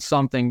sold him on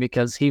something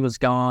because he was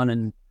gone,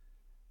 and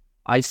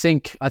I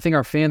think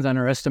our fans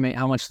underestimate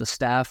how much the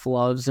staff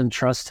loves and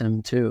trusts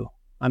him too.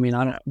 I mean,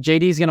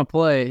 JD's going to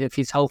play if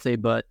he's healthy,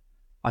 but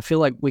I feel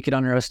like we could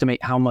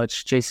underestimate how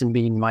much Jason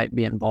Bean might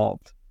be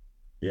involved.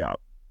 Yeah.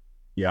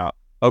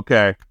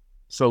 Okay.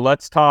 So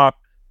let's talk.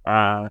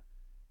 Are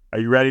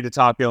you ready to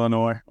talk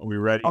Illinois? Are we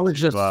ready? I was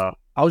just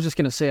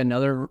going to say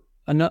another.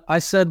 I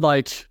said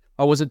like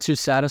I wasn't too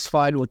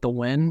satisfied with the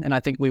win, and I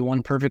think we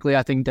won perfectly.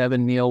 I think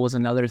Devin Neal was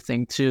another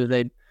thing too.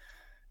 They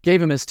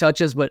gave him his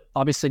touches, but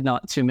obviously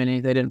not too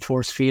many. They didn't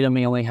force feed him.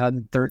 He only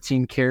had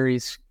 13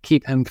 carries.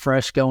 Keep him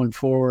fresh going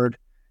forward.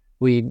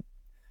 We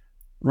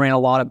ran a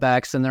lot of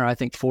backs in there. I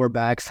think 4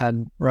 backs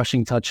had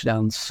rushing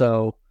touchdowns.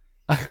 So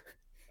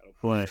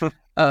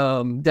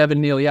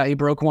Devin Neal, yeah, he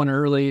broke one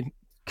early,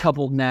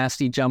 couple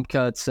nasty jump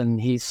cuts,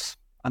 and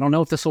I don't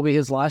know if this will be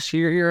his last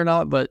year here or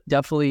not, but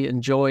definitely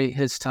enjoy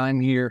his time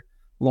here.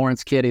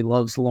 Lawrence kid, he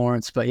loves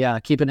Lawrence, but yeah,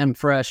 keeping him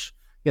fresh.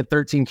 He had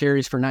 13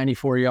 carries for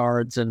 94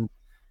 yards, and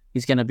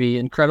he's going to be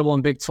incredible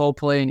in Big 12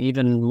 play, and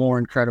even more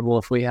incredible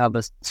if we have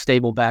a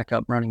stable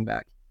backup running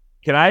back.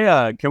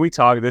 Can we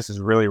talk? This is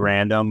really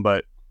random,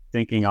 but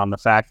thinking on the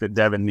fact that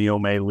Devin Neal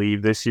may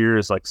leave this year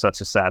is like such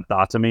a sad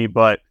thought to me.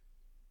 But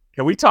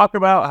can we talk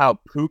about how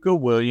Puka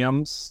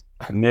Williams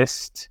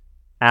missed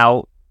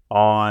out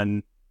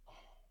on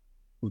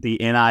the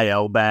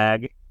NIL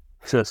bag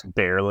just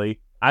barely?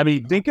 I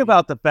mean, think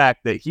about the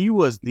fact that he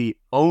was the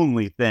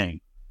only thing.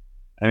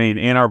 I mean,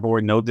 in our boy,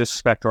 no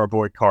disrespect to our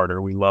boy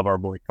Carter. We love our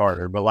boy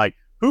Carter. But like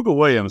Puka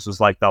Williams was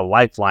like the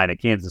lifeline of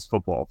Kansas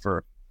football for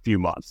a few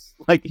months.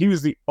 Like he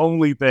was the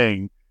only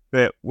thing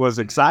that was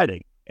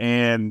exciting.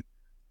 And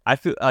I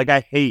feel like I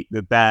hate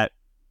that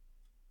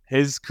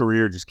his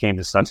career just came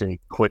to such a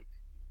quick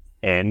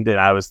end. And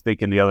I was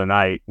thinking the other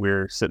night, we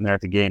were sitting there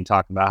at the game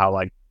talking about how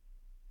like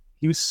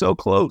he was so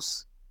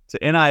close to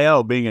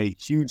NIL being a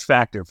huge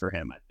factor for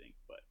him, I think.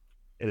 But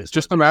it is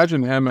just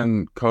imagine him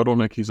and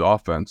Kotelnicki's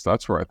offense.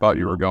 That's where I thought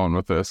you were going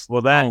with this.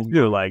 Well,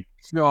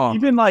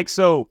 even like,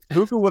 so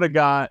Puka would have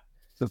got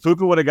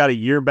a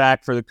year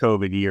back for the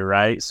COVID year,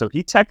 right? So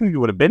he technically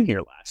would have been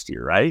here last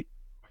year, right?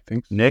 I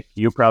think so. Nick,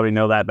 you probably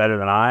know that better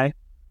than I.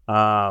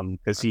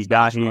 Because he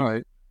got here.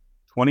 Right.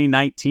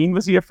 2019,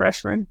 was he a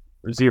freshman?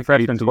 Or was he a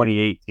freshman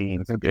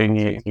 2018?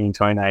 2018,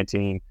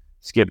 2019,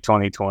 skip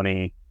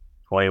 2020,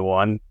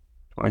 21,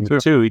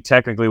 22. He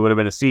technically would have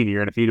been a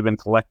senior. And if he'd have been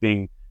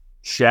collecting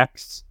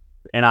checks,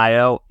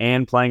 NIL,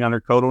 and playing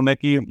under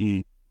Kotelnicki,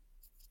 he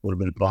would have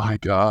been a bum. My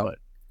God.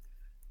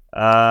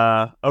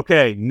 But,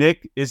 okay,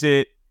 Nick,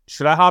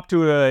 should I hop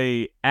to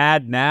a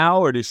ad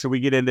now, or should we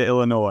get into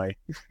Illinois?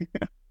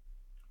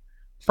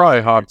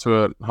 Probably hop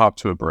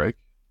to a break.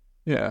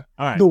 Yeah.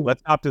 All right, No.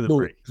 let's hop to the No.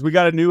 free. Because we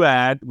got a new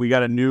ad. We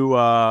got a new,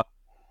 I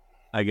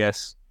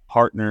guess,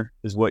 partner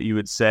is what you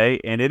would say.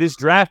 And it is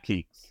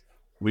DraftKings.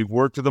 We've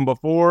worked with them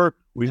before.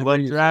 We Never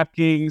like used it.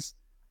 DraftKings.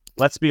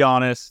 Let's be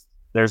honest.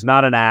 There's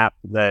not an app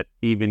that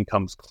even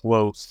comes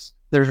close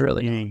There's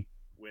really being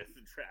with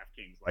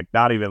DraftKings. Like,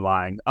 not even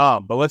lying.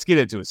 But let's get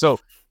into it. So,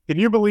 can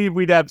you believe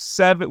we've had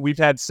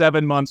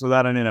 7 months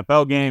without an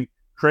NFL game?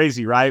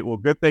 Crazy, right? Well,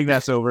 good thing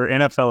that's over.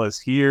 NFL is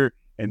here,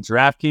 and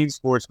DraftKings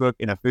Sportsbook,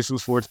 an official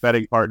sports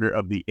betting partner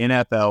of the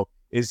NFL,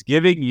 is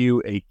giving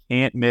you a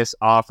can't-miss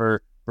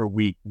offer for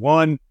Week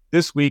 1.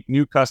 This week,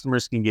 new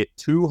customers can get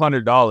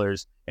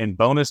 $200 in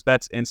bonus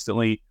bets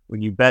instantly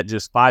when you bet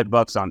just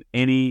 $5 on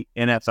any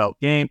NFL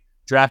game.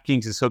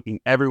 DraftKings is hooking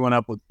everyone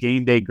up with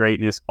game day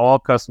greatness. All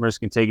customers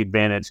can take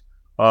advantage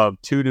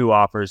of 2 new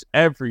offers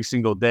every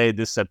single day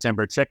this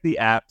September. Check the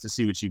app to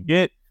see what you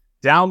get.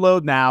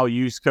 Download now.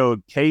 Use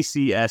code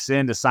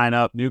KCSN to sign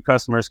up. New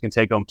customers can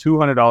take home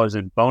 $200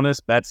 in bonus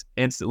bets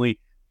instantly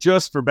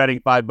just for betting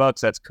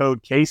 $5. That's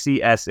code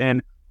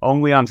KCSN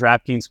only on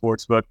DraftKings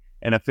Sportsbook,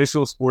 an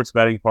official sports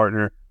betting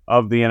partner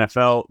of the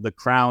NFL. The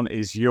crown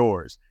is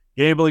yours.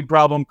 Gambling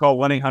problem? Call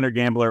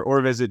 1-800-GAMBLER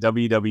or visit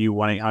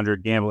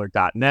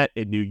www.1800gambler.net.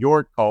 In New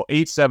York, call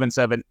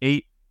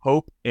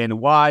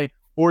 877-8-HOPE-NY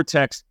or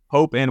text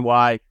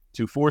HOPE-NY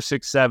to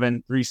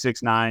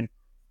 467-369.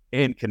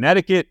 In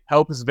Connecticut,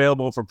 help is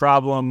available for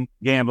problem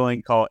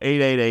gambling. Call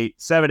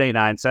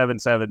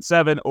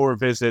 888-789-777 or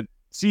visit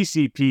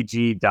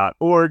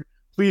ccpg.org.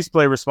 Please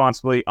play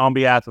responsibly on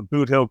behalf of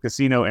Boot Hill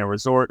Casino and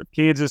Resort of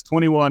Kansas.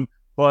 21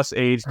 plus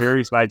age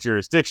varies by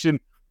jurisdiction.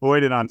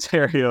 Void in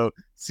Ontario.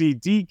 See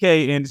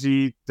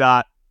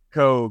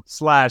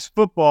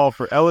dkng.co/football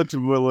for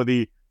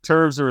eligibility,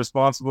 terms, and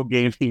responsible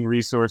gaming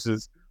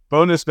resources.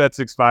 Bonus bets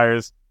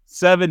expires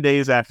 7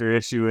 days after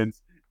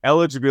issuance.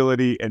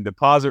 Eligibility and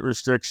deposit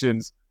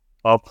restrictions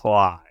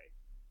apply.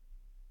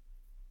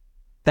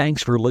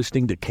 Thanks for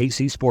listening to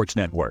KC Sports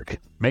Network.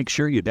 Make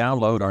sure you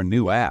download our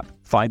new app.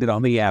 Find it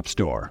on the App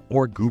Store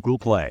or Google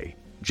Play.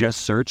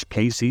 Just search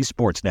KC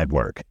Sports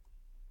Network.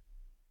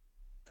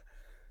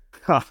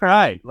 All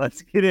right,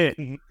 let's get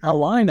in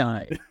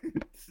Illini.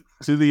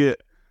 to the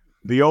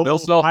old Bill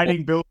Self.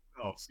 fighting Bill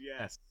Self.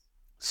 Yes.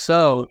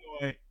 So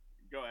Go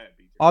ahead,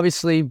 BJ.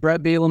 obviously,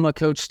 Brett Bielema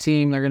coach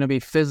team. They're going to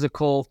be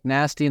physical,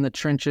 nasty in the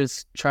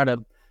trenches, try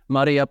to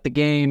muddy up the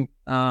game.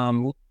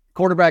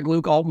 Quarterback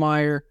Luke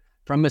Altmaier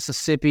from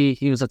Mississippi.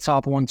 He was a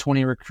top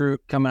 120 recruit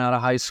coming out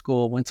of high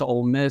school. Went to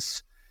Ole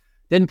Miss.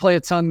 Didn't play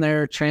a ton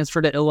there.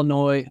 Transferred to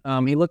Illinois.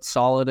 He looked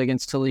solid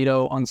against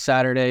Toledo on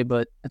Saturday,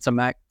 but it's a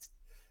MAC.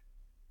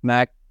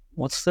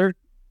 What's their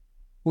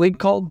league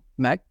called?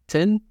 MAC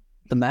 10?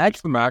 The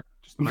MAC? The Mac.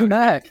 Just the Mac.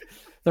 MAC.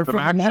 They're from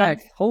Mac-tion?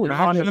 MAC. Holy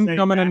Mac-tion shit.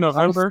 coming in I was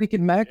November.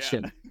 speaking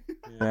MAC-tion.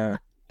 Yeah.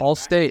 Ball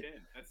State.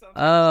 The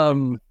I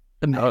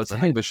MAC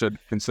think they should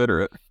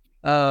consider it.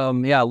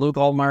 yeah, Luke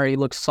Altmaier, he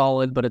looks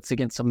solid, but it's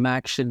against a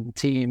MAC-tion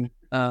team.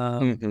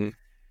 Mhm.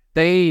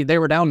 They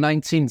were down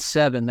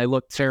 19-7. They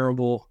looked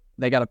terrible.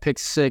 They got a pick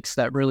 6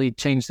 that really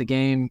changed the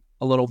game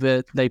a little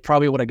bit. They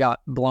probably would have got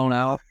blown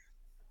out.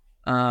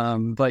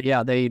 But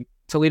yeah,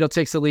 Toledo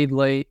takes the lead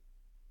late.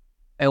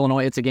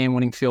 Illinois hits a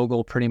game-winning field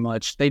goal pretty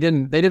much. They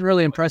didn't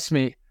really impress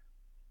me.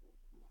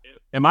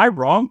 Am I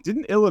wrong?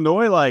 Didn't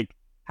Illinois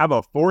have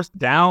a fourth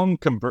down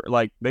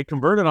they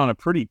converted on a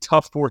pretty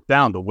tough fourth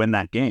down to win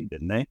that game,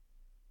 didn't they?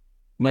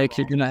 Mike,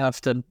 you're gonna have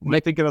to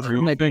Make thinking of Are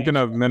you thinking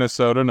of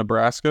Minnesota,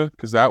 Nebraska?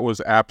 Because that was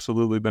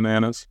absolutely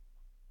bananas.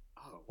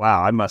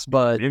 wow,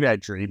 But maybe I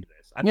dreamed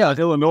this. I Yeah. thought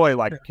Illinois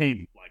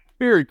came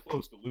very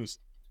close to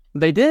losing.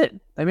 they did.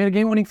 They made a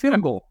game-winning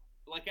field goal.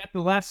 At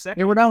the last second.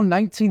 They were down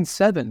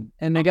 19-7,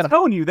 and they I'm got a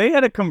telling you, they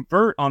had to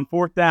convert on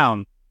fourth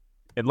down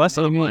unless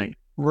I I'm mean,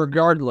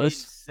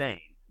 regardless.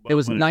 insane. It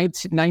was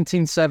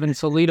 19-7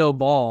 Toledo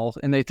ball,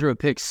 and they threw a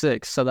pick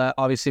 6, so that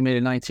obviously made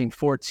it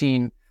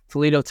 19-14.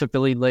 Toledo took the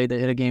lead late. They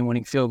hit a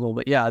game-winning field goal.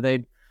 But, yeah,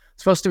 they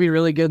supposed to be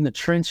really good in the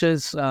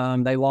trenches.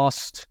 They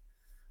lost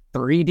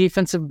 3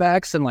 defensive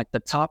backs in, the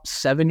top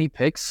 70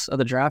 picks of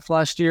the draft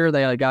last year.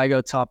 They had a guy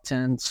go top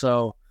 10,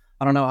 so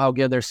I don't know how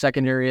good their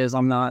secondary is.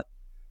 I'm not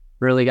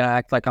really going to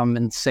act like I'm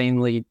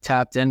insanely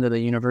tapped into the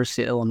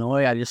University of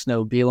Illinois. I just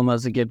know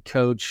Bielema's a good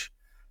coach.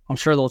 I'm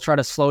sure they'll try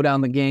to slow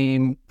down the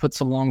game, put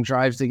some long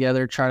drives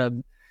together, try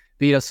to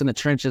beat us in the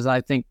trenches.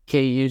 I think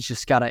KU's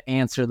just got to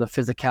answer the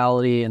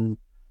physicality and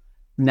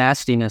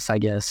nastiness, I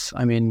guess.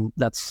 I mean,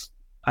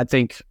 I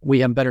think we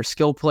have better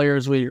skill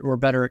players. We're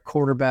better at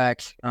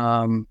quarterback.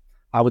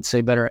 I would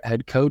say better at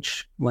head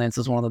coach. Lance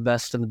is one of the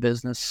best in the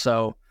business.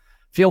 So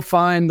feel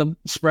fine. The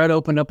spread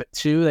opened up at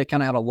 2. They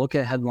kind of had a look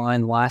at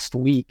headline last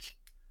week,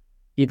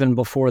 even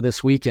before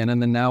this weekend.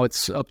 And then now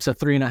it's up to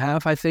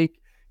 3.5, I think.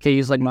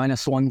 KU's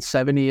minus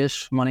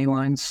 170-ish money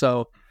line.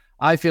 So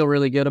I feel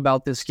really good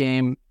about this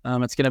game.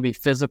 It's going to be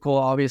physical,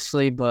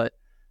 obviously, but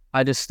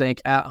I just think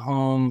at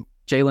home,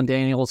 Jalen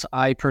Daniels,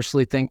 I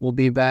personally think will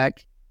be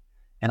back.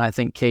 And I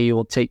think KU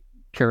will take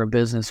care of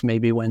business,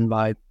 maybe win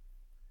by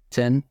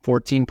 10,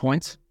 14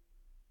 points.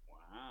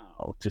 Wow.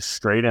 just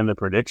straight into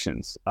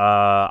predictions.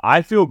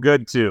 I feel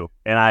good too,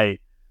 and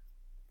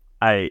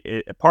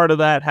part of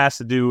that has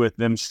to do with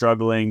them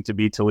struggling to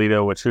beat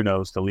Toledo, which who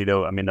knows,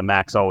 Toledo. I mean, the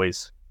MAC's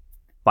always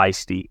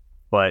feisty,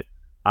 but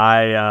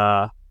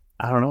I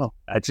don't know.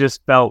 I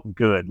just felt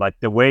good, like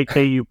the way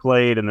KU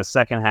played in the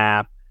second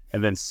half,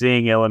 and then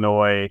seeing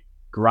Illinois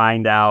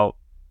grind out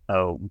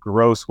a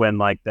gross win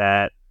like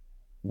that.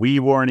 We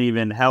weren't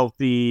even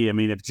healthy. I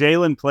mean, if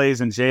Jalen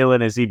plays and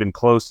Jalen is even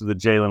close to the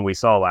Jalen we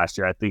saw last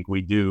year, I think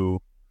we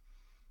do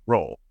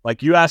roll.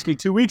 Like you asked me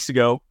 2 weeks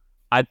ago,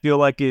 I'd feel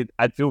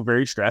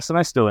very stressed, and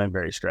I still am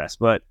very stressed.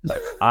 But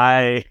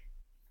I'm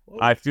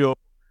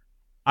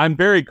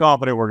very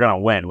confident we're gonna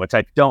win, which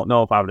I don't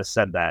know if I would have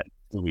said that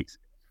 2 weeks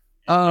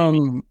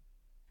ago.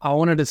 I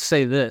wanted to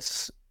say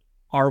this.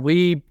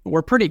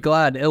 We're pretty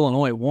glad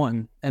Illinois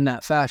won in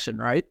that fashion,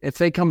 right? If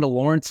they come to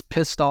Lawrence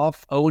pissed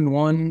off,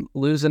 0-1,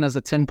 losing as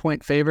a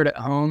 10-point favorite at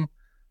home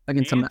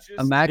against a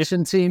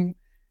Maction team.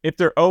 If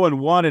they're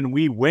 0-1 and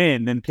we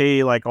win, then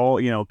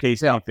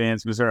KC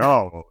fans was there,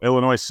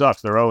 Illinois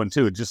sucks. They're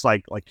 0-2. Just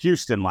like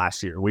Houston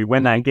last year. We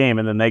win that game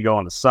and then they go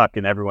on to suck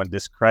and everyone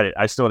discredit.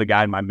 I still had a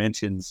guy in my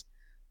mentions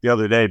the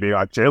other day being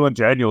like, Jalen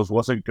Daniels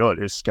wasn't good.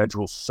 His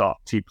schedule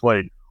sucked. He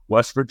played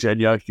West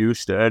Virginia,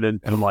 Houston, and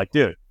I'm like,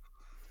 dude,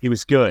 he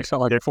was good. You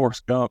sound like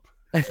Forrest Gump.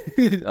 I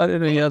didn't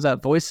know he has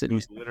that voice in He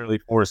was literally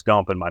Forrest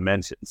Gump in my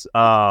mentions.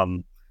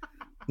 But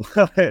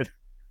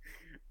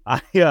I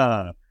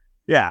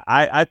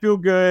feel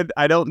good.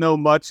 I don't know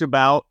much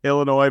about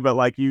Illinois, but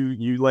like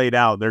you laid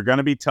out, they're going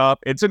to be tough.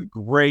 It's a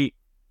great,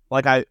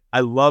 I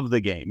love the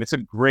game. It's a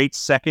great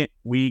second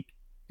game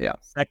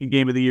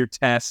of the year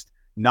test.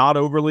 Not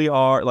overly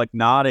hard,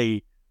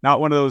 not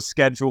one of those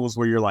schedules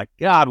where you're like,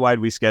 God, why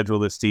did we schedule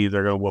this team?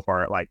 They're going to whoop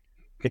our,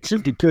 it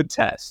should be a good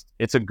test.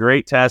 It's a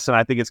great test, and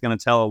I think it's going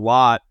to tell a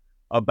lot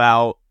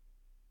about,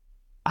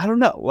 I don't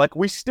know,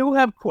 we still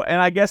have,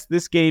 and I guess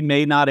this game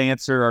may not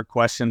answer our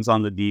questions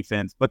on the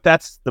defense, but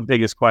that's the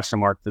biggest question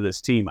mark for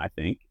this team, I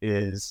think,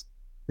 is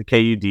the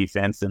KU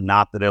defense, and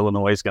not that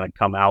Illinois is going to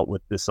come out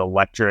with this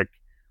electric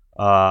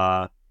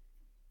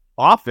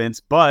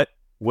offense, but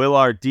will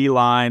our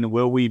D-line,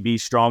 will we be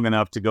strong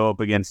enough to go up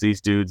against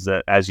these dudes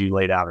that, as you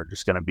laid out, are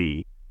just going to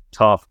be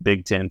tough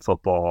Big Ten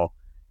football,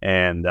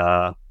 and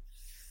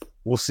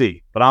we'll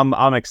see. But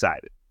I'm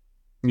excited.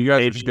 You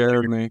guys are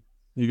scared me.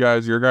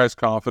 Your guys'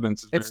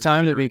 confidence. It's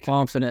time to be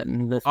confident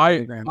in this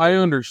program. I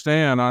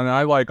understand, and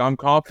I'm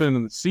confident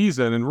in the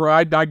season, and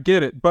I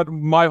get it. But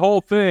my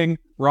whole thing,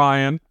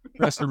 Ryan,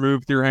 has to move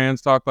with your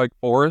hands, talk like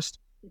Forrest.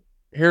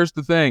 Here's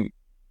the thing: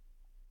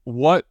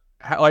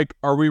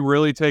 are we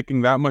really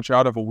taking that much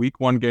out of a week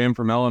 1 game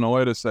from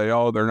Illinois to say,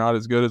 oh, they're not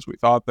as good as we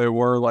thought they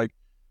were?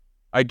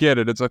 I get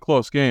it. It's a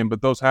close game,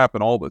 but those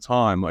happen all the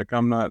time.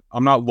 I'm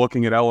not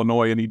looking at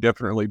Illinois any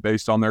differently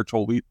based on their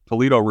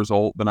Toledo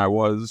result than I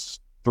was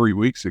 3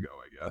 weeks ago,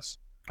 I guess.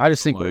 I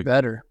just think we're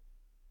better.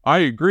 I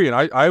agree, and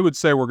I would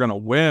say we're going to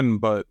win,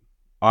 but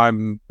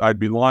I'd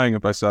be lying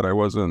if I said I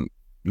wasn't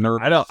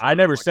nervous. I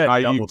never said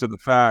naive to the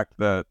fact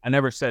that I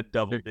never said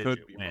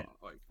double-digit win.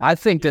 I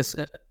think this.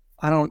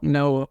 I don't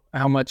know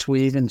how much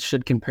we even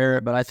should compare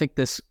it, but I think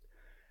the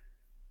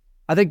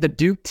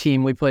Duke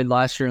team we played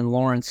last year in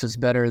Lawrence is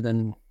better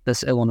than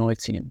this Illinois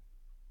team.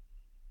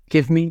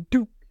 Give me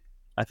Duke.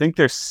 I think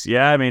it's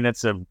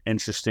an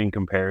interesting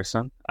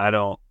comparison.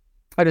 It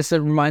kind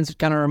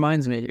of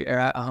reminds me. You're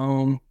at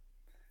home.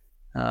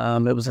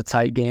 It was a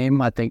tight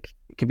game. I think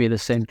it could be the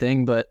same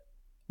thing, but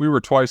we were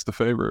twice the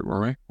favorite,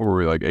 weren't we? Or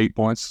were we 8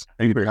 points?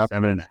 I think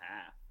 7.5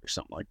 or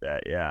something like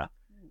that. Yeah.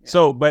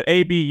 So, but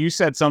AB, you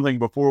said something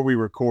before we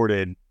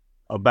recorded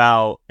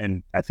about,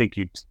 and I think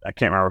I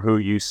can't remember who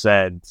you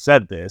said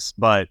this,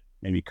 but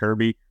maybe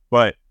Kirby,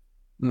 but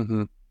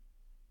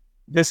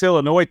this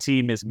Illinois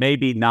team is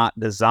maybe not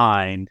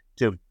designed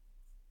to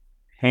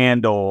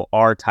handle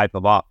our type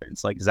of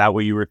offense. Is that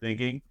what you were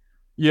thinking?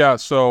 Yeah.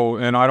 So,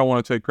 and I don't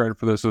want to take credit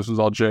for this. This was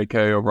all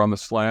JK over on the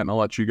slant, and I'll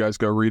let you guys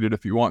go read it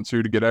if you want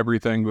to get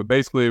everything. But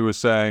basically it was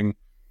saying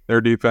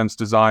their defense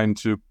designed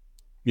to,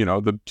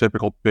 the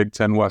typical Big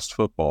Ten West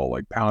football,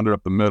 pound it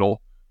up the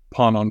middle,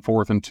 punt on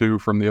 4th and 2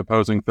 from the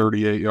opposing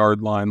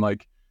 38-yard line,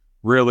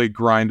 really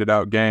grinded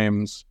out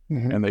games.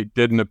 And they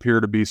didn't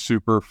appear to be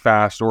super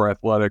fast or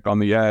athletic on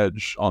the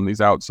edge on these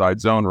outside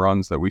zone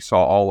runs that we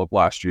saw all of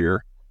last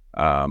year.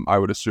 I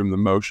would assume the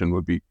motion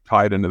would be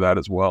tied into that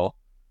as well.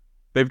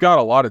 They've got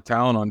a lot of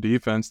talent on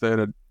defense. They had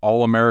an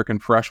All-American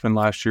freshman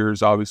last year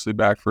who's obviously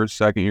back for his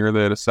second year.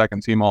 They had a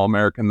second-team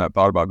All-American that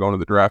thought about going to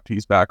the draft.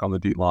 He's back on the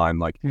D-line.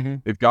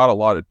 They've got a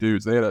lot of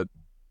dudes.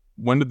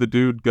 When did the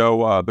dude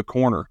go the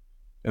corner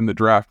in the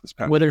draft this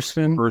past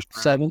Witherspoon,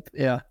 7th?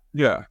 Yeah.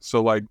 Yeah.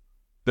 So,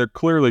 they're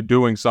clearly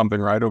doing something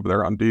right over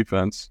there on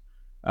defense.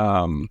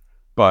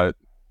 But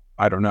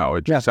I don't know.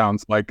 It just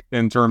sounds like,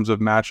 in terms of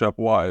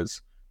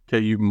matchup-wise,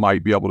 KU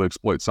might be able to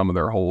exploit some of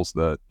their holes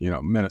that,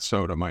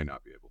 Minnesota might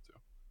not be able to.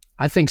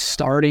 I think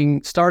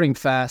starting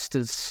fast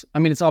is,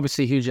 it's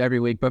obviously huge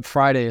every week, but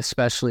Friday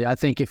especially. I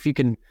think if you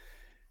can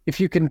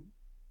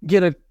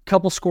get a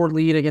couple score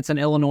lead against an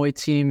Illinois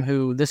team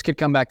who this could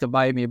come back to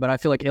bite me, but I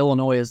feel like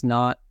Illinois is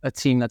not a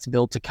team that's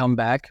built to come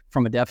back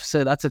from a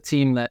deficit. That's a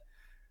team that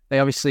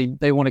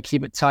they want to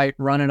keep it tight,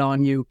 run it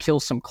on you, kill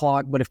some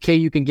clock. But if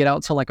KU can get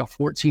out to like a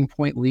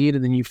 14-point lead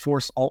and then you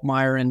force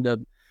Altmaier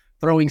into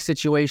throwing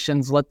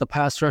situations, let the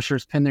pass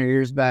rushers pin their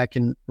ears back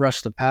and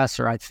rush the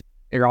passer,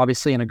 you're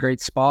obviously in a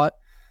great spot.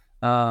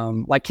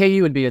 Like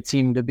KU would be a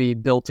team to be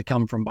built to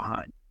come from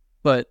behind.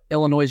 But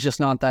Illinois is just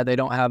not that. They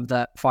don't have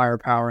that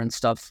firepower and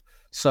stuff.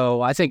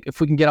 So I think if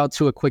we can get out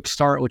to a quick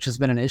start, which has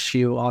been an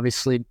issue,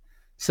 obviously,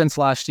 since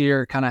last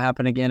year, kind of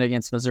happened again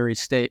against Missouri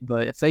State.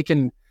 But if they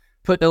can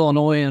put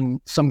Illinois in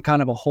some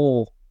kind of a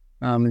hole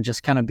and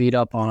just kind of beat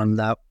up on them,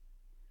 that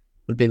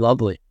would be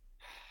lovely.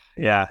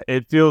 Yeah,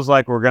 it feels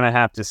like we're going to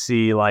have to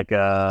see like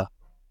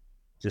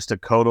just a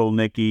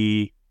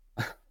Kotelnicki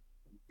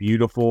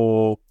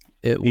beautiful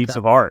piece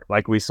of art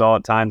like we saw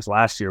at times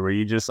last year where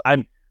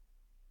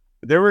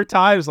there were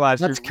times last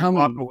year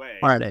coming walk away.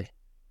 Friday.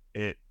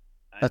 I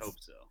hope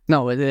so.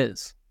 No, it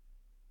is.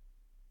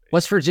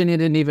 West Virginia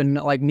didn't even,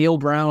 like, Neil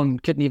Brown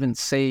couldn't even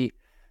say,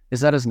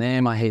 is that his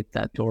name? I hate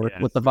that dork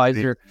with the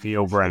visor.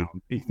 Neil Brown.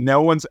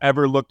 No one's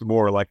ever looked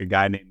more like a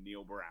guy named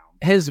Neil Brown.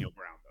 His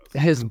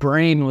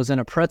brain was in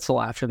a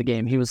pretzel after the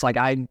game. He was like,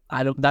 I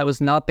don't, that was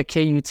not the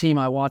KU team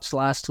I watched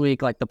last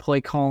week. Like, the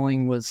play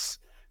calling was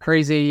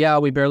crazy. Yeah,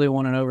 we barely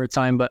won in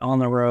overtime, but on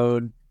the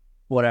road,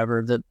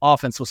 whatever, the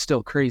offense was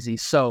still crazy.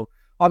 So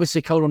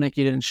obviously Kotelnicki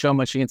didn't show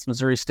much against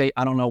Missouri State.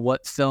 I don't know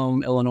what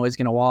film Illinois is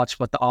going to watch,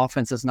 but the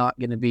offense is not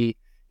going to be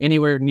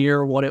anywhere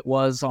near what it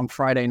was on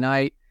Friday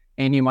night.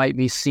 And you might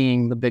be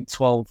seeing the Big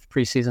 12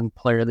 preseason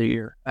player of the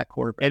year at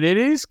quarterback. And it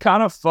is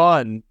kind of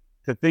fun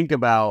to think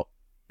about.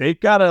 They've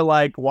got to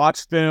like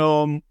watch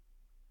film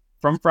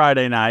from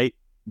Friday night,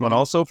 but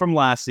also from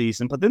last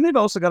season. But then they've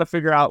also got to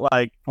figure out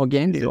like, what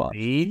game do you watch?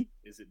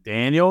 Is it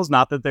Daniels?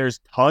 Not that there's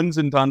tons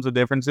and tons of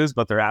differences,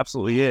 but there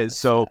absolutely is.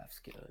 So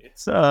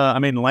it's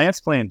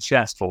Lance playing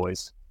chess,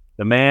 boys.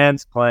 The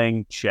man's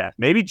playing chess.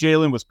 Maybe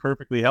Jalen was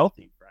perfectly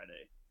healthy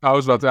Friday. I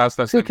was about to ask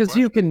that. Because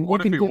you can.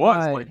 What if he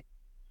was?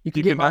 You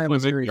can definitely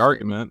make the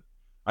argument.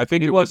 I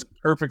think it was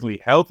perfectly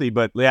healthy,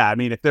 but yeah, I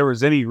mean, if there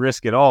was any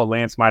risk at all,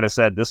 Lance might have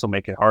said this will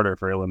make it harder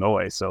for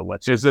Illinois. So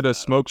let's. Is it a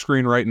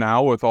smokescreen right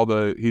now with all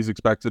he's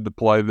expected to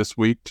play this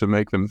week to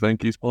make them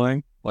think he's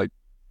playing? Like,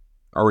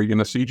 are we going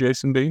to see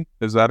Jason Bean?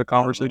 Is that a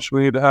conversation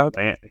we need to have?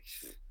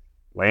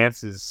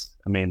 Lance is.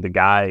 I mean, the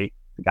guy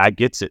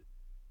gets it.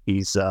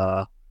 He's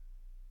good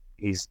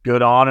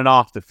on and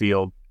off the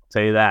field. I'll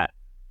tell you that.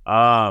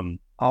 I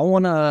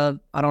don't know.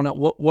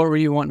 What were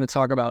you wanting to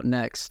talk about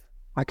next?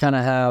 I kind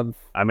of have.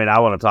 I mean, I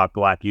want to talk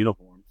black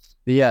uniforms.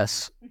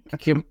 Yes.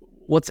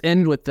 Let's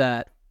end with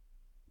that.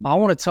 I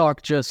want to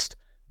talk just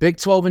Big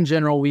 12 in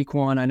general, week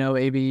one. I know,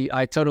 AB,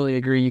 I totally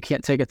agree. You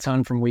can't take a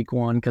ton from week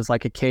one because,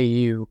 like a KU,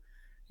 you're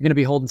going to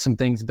be holding some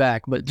things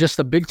back. But just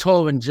the Big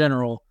 12 in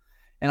general,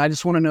 and I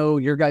just want to know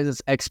your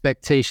guys'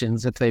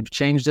 expectations, if they've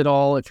changed at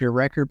all, if your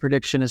record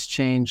prediction has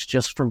changed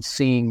just from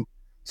seeing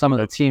some of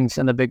the teams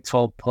in the Big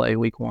 12 play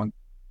week one.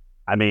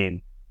 I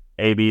mean,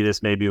 AB,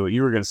 this may be what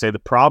you were going to say. The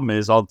problem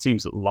is all the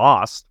teams that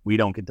lost, we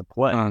don't get to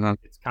play.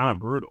 It's kind of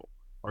brutal.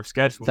 Our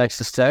schedule.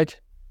 Texas Tech?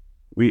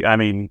 We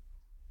play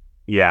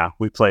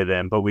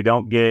them, but we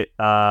don't play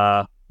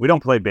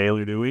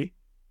Baylor, do we?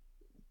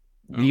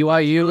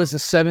 BYU is a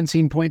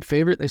 17-point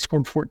favorite. They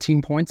scored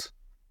 14 points.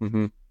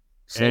 Mm-hmm.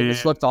 So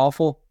this looked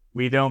awful.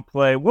 We don't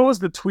play. What was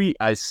the tweet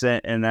I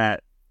sent in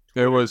that?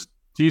 It was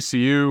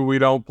TCU. We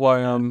don't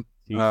play them.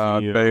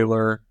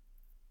 Baylor.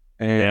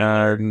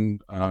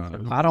 And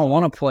I don't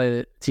want to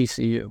play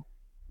TCU.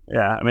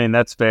 Yeah, I mean,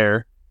 that's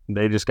fair.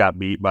 They just got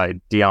beat by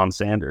Deion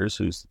Sanders,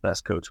 who's the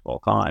best coach of all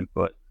time.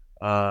 But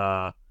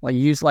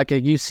like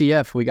a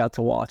UCF we got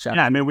to watch.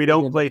 Yeah, I mean, we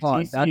don't play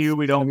TCU,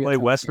 we don't play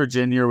West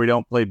Virginia, we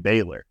don't play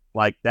Baylor.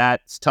 Like,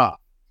 that's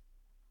tough.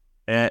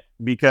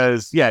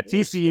 Because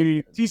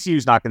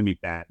TCU's not going to be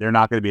bad. They're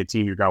not going to be a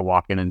team you're going to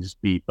walk in and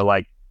just beat. But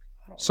like,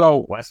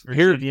 so West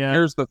Virginia,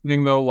 here's the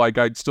thing though. Like,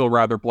 I'd still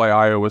rather play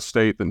Iowa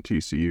State than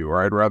TCU,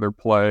 or I'd rather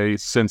play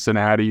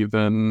Cincinnati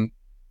than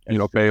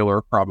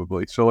Baylor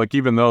probably. So like,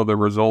 even though the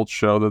results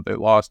show that they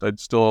lost, I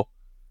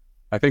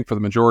think for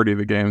the majority of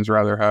the games,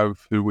 rather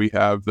have who we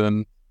have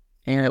than.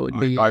 And it would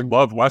be. I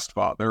love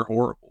Westphal. They're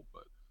horrible,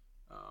 but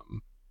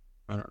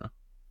I don't know.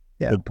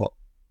 Yeah,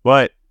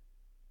 but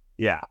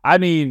yeah, I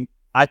mean,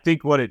 I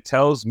think what it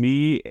tells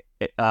me,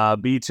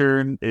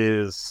 B-Turn,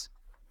 is,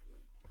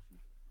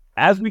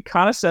 as we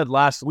kind of said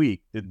last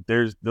week,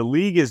 the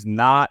league is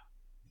not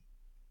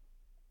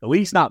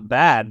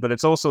bad, but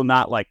it's also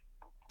not like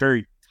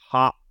very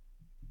top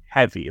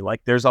heavy.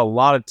 Like, there's a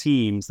lot of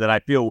teams that I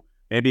feel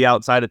maybe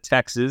outside of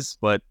Texas,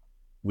 but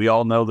we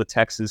all know the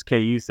Texas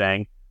KU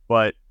thing.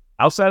 But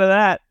outside of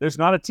that, there's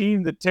not a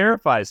team that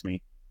terrifies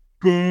me.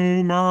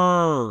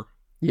 Boomer.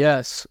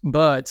 Yes,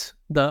 but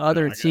the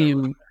other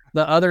team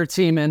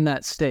in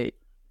that state,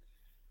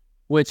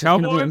 which is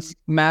going to be a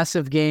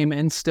massive game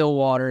in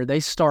Stillwater,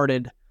 they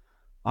started,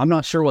 I'm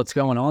not sure what's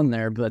going on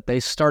there, but they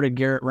started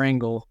Garrett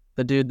Rangel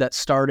the dude that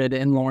started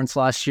in Lawrence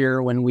last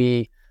year when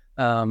we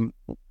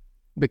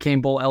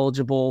became bowl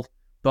eligible.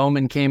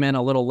 Bowman came in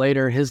a little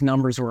later. His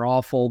numbers were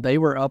awful. They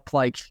were up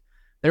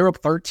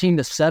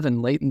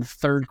 13-7 late in the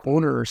third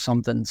quarter or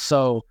something.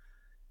 So,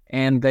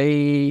 and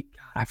I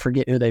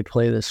forget who they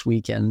play this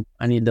weekend.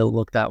 I need to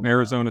look that one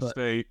Arizona up,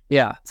 State.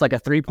 Yeah, it's like a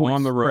 3-point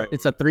on the road.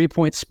 It's a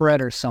 3-point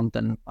spread or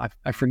something.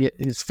 I forget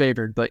who's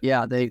favored, but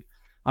yeah,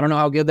 I don't know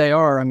how good they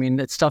are. I mean,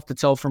 it's tough to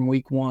tell from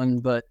week one,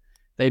 but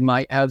they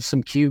might have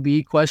some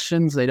QB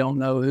questions. They don't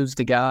know who's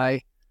the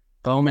guy.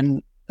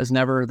 Bowman is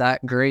never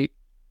that great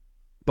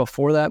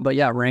before that, but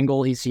yeah,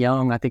 Rangel, he's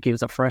young. I think he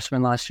was a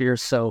freshman last year,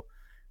 so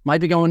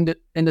might be going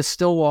into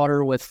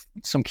Stillwater with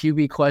some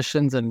QB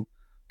questions and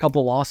a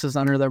couple losses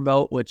under their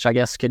belt, which I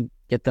guess could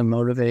get them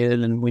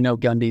motivated. And we know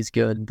Gundy's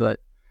good, but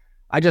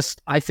I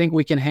think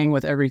we can hang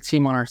with every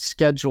team on our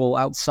schedule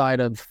outside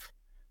of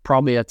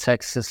probably a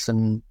Texas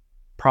and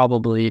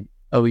probably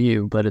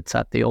OU, but it's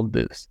at the old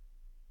booth.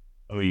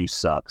 OU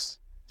sucks.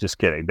 Just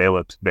kidding. They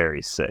looked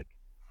very sick.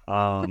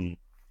 I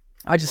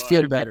just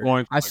feel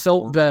better. I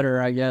felt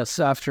better, I guess,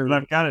 after. But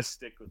I'm kind of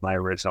stick with my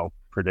original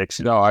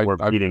prediction. No, we're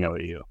beating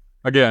OU.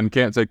 Again,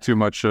 can't take too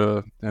much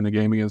in a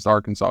game against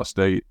Arkansas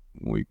State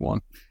in week one.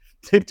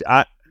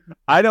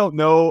 I don't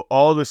know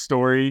all the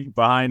story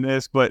behind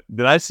this, but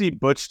did I see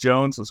Butch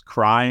Jones was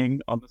crying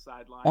on the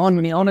sideline?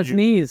 On his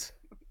knees.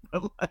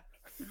 Are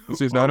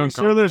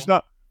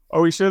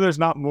we sure there's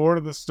not more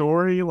to the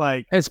story?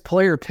 Like, his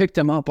player picked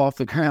him up off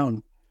the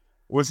ground.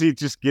 Was he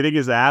just getting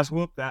his ass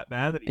whooped that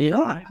bad that he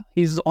cried?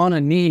 He's on a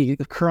knee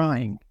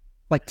crying,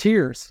 like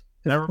tears.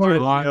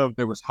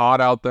 It was hot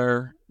out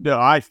there. No,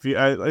 I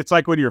feel it's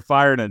like when you're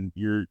fired and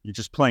you're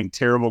just playing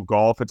terrible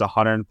golf. It's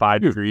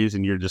 105 degrees,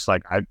 and you're just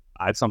like, I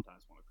sometimes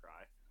want to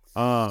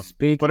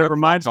cry. But it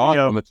reminds me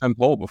of on the 10th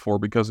hole before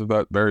because of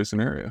that very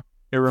scenario.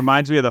 It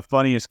reminds me of the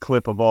funniest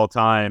clip of all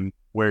time,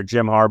 where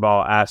Jim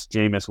Harbaugh asked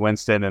Jameis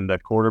Winston in the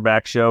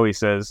quarterback show. He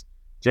says,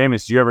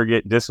 "Jameis, did you ever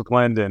get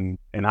disciplined in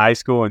high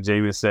school?" And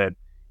Jameis said,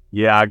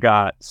 "Yeah, I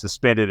got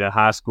suspended in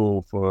high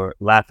school for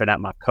laughing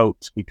at my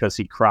coach because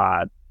he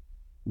cried."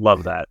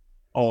 Love that.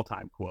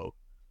 All-time quote.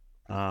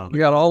 You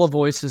got all the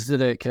voices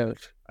today,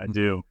 Coach. I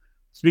do.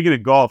 Speaking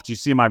of golf, did you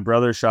see my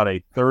brother shot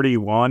a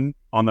 31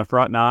 on the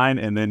front nine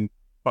and then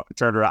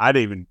turned around? I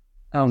didn't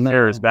even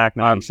tear his back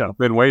nine. I've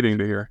been waiting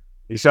to hear.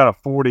 He shot a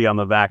 40 on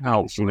the back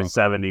nine, shooting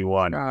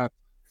 71.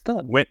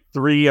 Went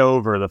 3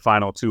 over the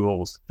final 2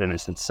 holes,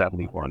 finished at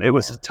 71. It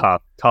was a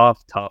tough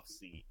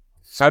scene.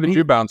 How did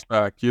you bounce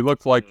back? You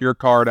looked like your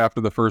card after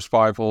the first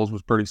 5 holes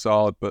was pretty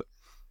solid, but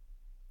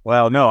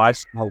well, no, I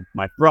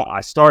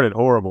started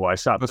horrible. I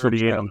shot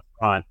 38 on the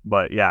front,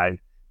 but yeah,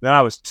 then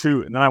I was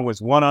 2, and then I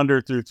was 1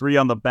 under through 3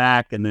 on the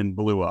back, and then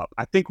blew up.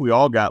 I think we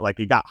all got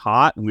it got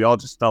hot, and we all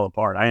just fell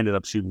apart. I ended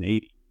up shooting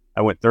 80.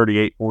 I went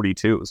 38,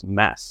 42. It was a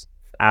mess.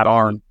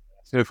 Darn,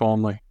 if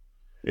only.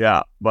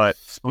 Yeah, but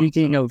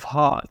speaking of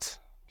hot,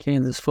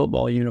 Kansas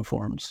football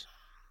uniforms,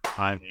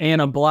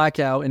 and a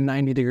blackout in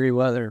 90-degree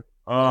weather.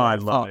 Oh, I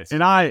love it.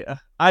 And I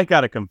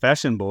got a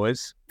confession,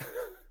 boys.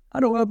 I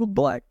don't have a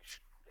black.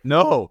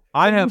 No,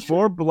 I have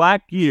more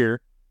black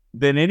gear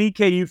than any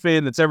KU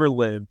fan that's ever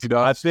lived.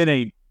 I've been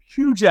a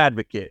huge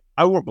advocate.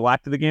 I wore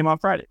black to the game on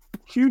Friday.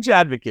 Huge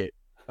advocate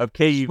of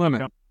KU.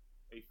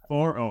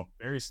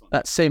 Very slim.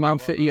 That same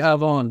outfit you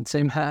have on,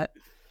 same hat.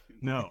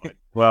 No,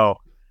 well,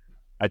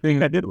 I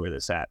think I did wear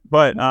this hat,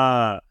 but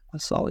I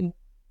saw you.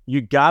 You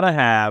gotta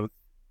have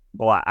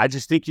black. I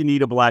just think you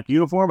need a black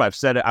uniform. I've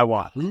said it. I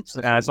want,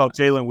 and I saw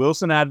Jalen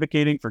Wilson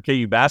advocating for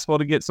KU basketball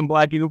to get some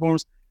black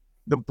uniforms.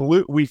 The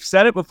blue, we've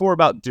said it before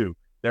about Duke.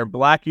 Their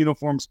black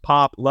uniforms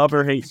pop. Love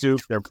or hate Duke,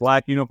 their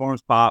black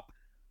uniforms pop.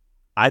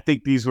 I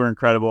think these were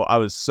incredible. I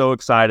was so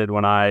excited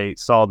when I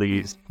saw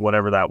these,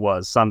 whatever that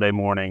was, Sunday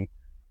morning,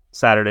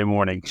 Saturday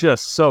morning.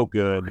 Just so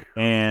good.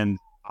 And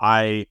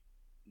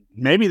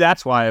maybe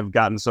that's why I've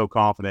gotten so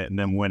confident in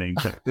them winning.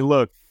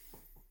 Look,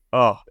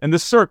 and the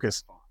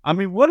circus. I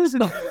mean, what is it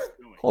doing?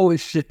 Holy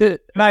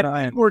shit. And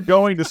I think we're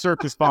going to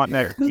Circus Font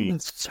next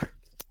week.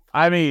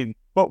 I mean,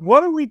 but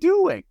what are we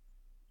doing?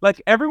 Like,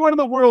 everyone in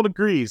the world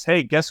agrees,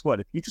 hey, guess what?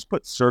 If you just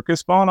put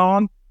Circus Font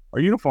on, our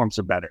uniforms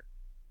are better.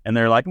 And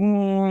they're like,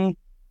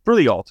 for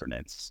the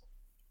alternates.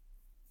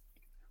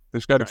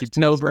 There's got to keep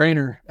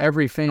no-brainer.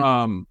 Every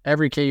fan,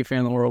 every KU fan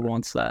in the world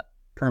wants that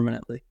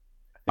permanently.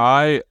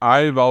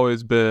 I've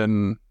always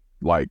been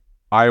like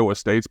Iowa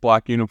State's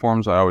black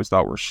uniforms. I always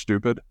thought were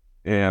stupid,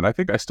 and I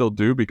think I still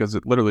do because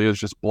it literally is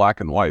just black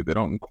and white. They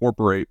don't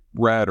incorporate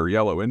red or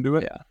yellow into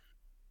it. Yeah.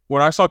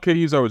 When I saw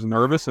KU's, I was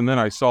nervous, and then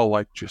I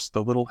saw just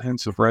the little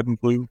hints of red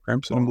and blue,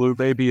 crimson and blue.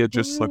 Baby, it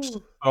just looks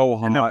so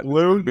hot. And the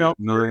blue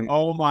number,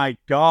 oh my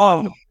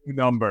god,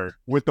 number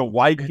with the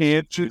white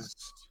hand,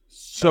 just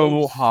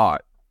so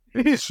hot,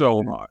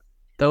 so hot.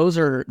 Those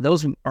are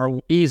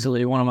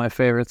easily one of my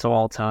favorites of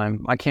all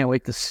time. I can't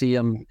wait to see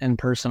them in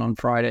person on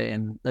Friday.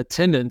 And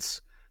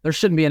attendance, there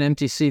shouldn't be an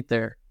empty seat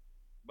there.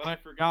 But I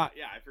forgot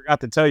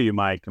to tell you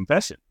my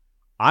confession.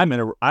 I'm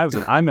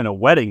in a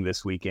wedding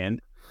this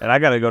weekend, and I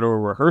got to go to a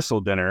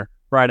rehearsal dinner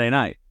Friday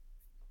night.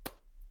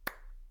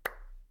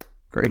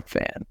 Great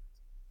fan.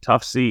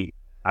 Tough seat.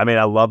 I mean,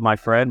 I love my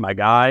friend, my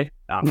guy.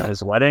 I'm at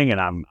his wedding, and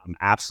I'm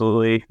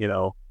absolutely,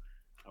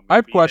 I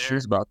have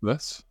questions about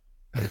this.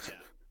 Are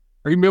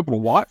you gonna be able to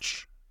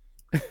watch?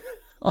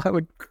 I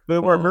would.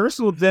 The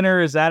rehearsal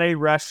dinner is at a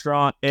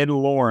restaurant in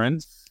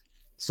Lawrence,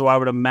 so I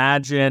would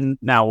imagine.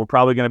 Now we're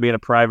probably going to be in a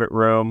private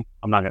room.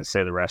 I'm not going to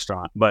say the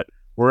restaurant, but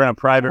we're in a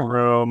private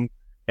room,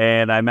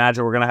 and I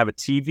imagine we're going to have a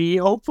TV,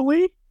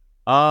 hopefully.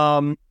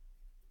 But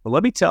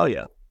let me tell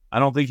you, I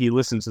don't think he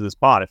listens to this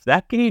pod. If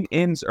that game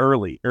ends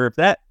early, or if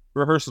that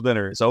rehearsal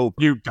dinner is over,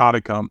 You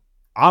gotta come.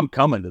 I'm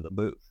coming to the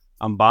booth.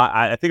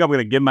 I think I'm going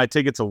to give my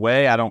tickets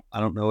away. I don't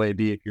know,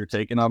 AB, if you're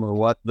taking them or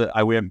what.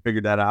 We haven't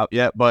figured that out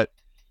yet. But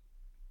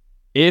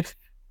if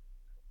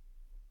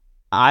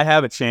I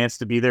have a chance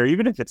to be there,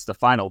 even if it's the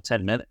final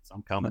 10 minutes,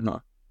 I'm coming.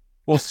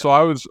 Well, so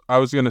I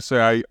was gonna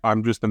say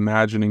I'm just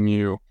imagining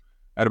you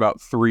at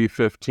about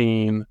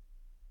 3:15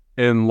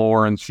 in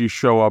Lawrence. You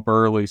show up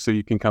early so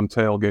you can come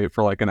tailgate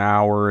for like an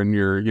hour in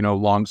your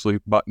long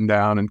sleeve button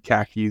down and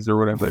khakis or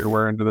whatever that you're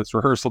wearing to this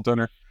rehearsal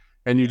dinner.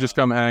 And you just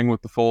come hang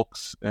with the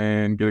folks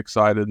and get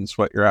excited and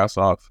sweat your ass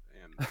off.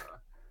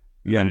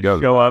 And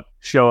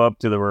show up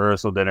to the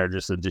rehearsal dinner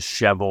just a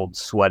disheveled,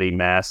 sweaty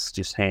mess,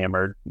 just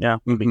hammered. Yeah,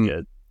 it'd be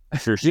good.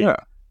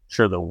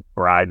 Sure the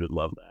bride would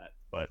love that,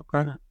 but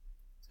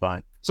it's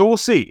fine. So we'll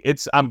see.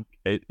 It's going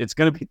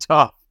to be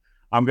tough.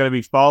 I'm going to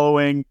be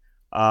following,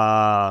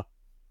 but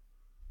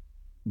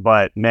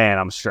man,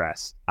 I'm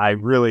stressed. I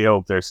really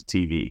hope there's a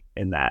TV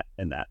in that.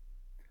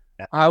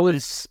 I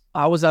was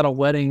at a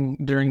wedding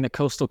during the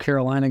Coastal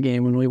Carolina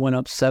game when we went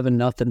up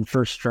 7-0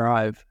 first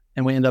drive,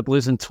 and we ended up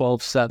losing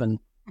 12-7.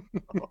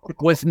 It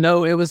was in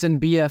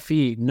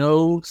BFE,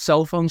 no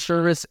cell phone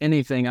service,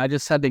 anything. I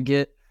just had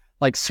to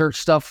search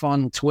stuff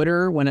on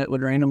Twitter when it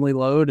would randomly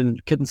load,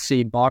 and couldn't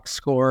see box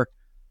score,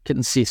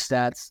 couldn't see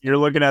stats. You're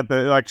looking at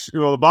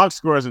the box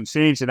score hasn't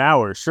changed in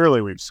hours.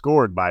 Surely we've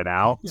scored by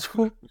now.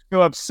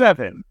 Go up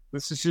 7.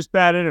 This is just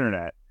bad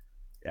internet.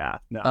 Yeah,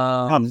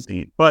 no,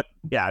 but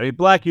yeah, I mean,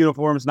 black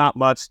uniforms, not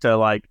much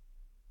to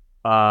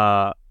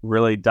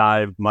really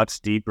dive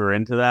much deeper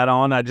into that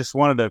on. I just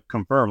wanted to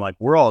confirm,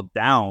 we're all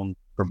down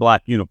for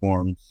black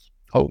uniforms.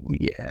 Oh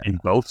yeah, in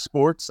both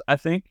sports, I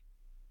think.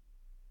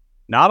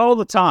 Not all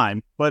the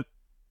time, but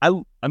I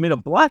mean, a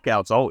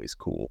blackout's always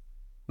cool.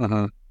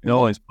 It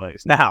always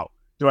plays. Now,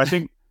 do I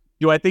think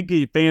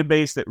a fan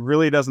base that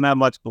really doesn't have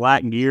much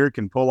black gear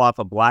can pull off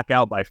a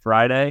blackout by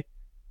Friday?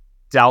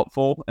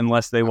 Doubtful,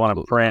 unless they want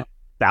to print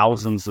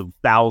thousands of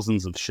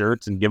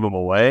shirts and give them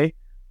away.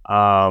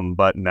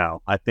 But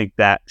no, I think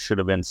that should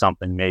have been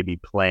something maybe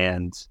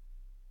planned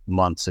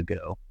months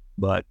ago.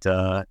 But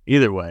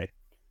either way,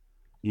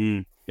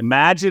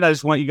 imagine, I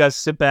just want you guys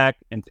to sit back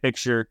and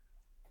picture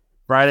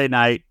Friday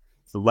night.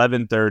 It's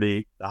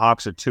 11:30. The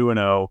Hawks are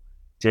 2-0.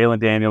 Jalen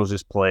Daniels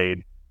just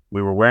played.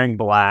 We were wearing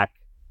black.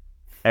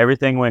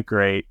 Everything went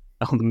great.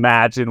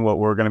 Imagine what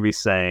we're going to be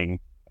saying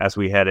as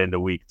we head into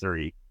week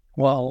 3.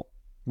 Well,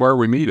 where are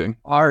we meeting?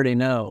 I already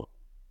know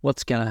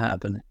what's going to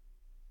happen.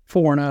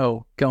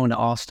 4-0 going to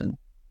Austin.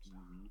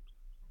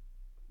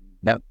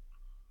 Yep.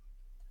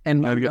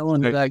 And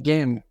going into that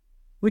game,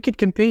 we could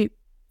compete.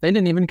 They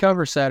didn't even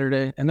cover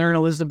Saturday, and they're in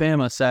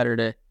Elizabeth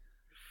Saturday.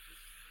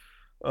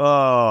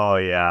 Oh,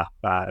 yeah.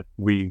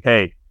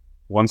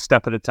 One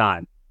step at a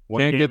time.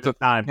 Can't get to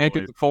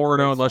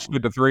 4-0 unless you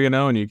get to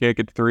 3-0, and you can't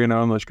get to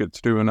 3-0 unless you get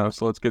to 2-0.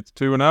 So let's get to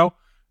 2-0,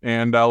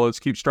 and let's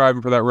keep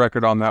striving for that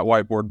record on that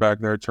whiteboard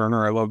back there,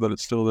 Turner. I love that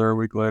it's still there a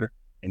week later.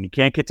 And you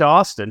can't get to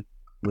Austin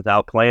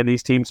without playing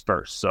these teams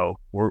first. So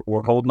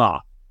we're holding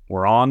off.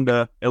 We're on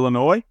to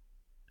Illinois,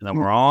 and then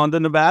we're on to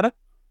Nevada,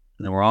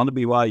 and then we're on to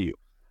BYU.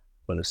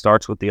 But it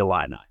starts with the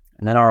Illini.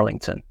 And then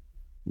Arlington.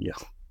 Yeah.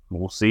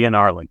 We'll see you in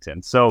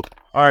Arlington. So,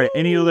 all right,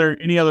 any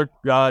other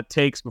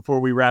takes before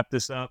we wrap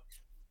this up?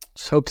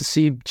 Just hope to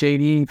see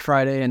JD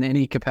Friday in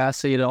any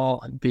capacity at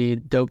all. It'd be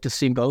dope to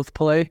see both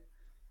play.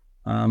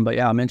 But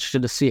yeah, I'm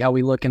interested to see how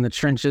we look in the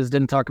trenches.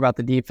 Didn't talk about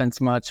the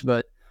defense much,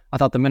 but I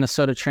thought the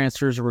Minnesota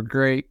transfers were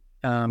great.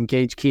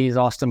 Gage Keys,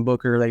 Austin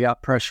Booker, they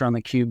got pressure on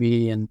the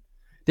QB and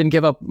didn't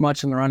give up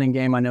much in the running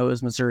game. I know it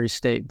was Missouri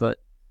State, but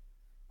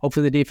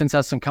hopefully the defense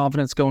has some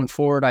confidence going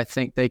forward. I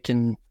think they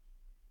can.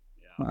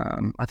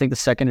 I think the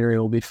secondary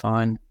will be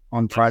fine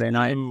on Friday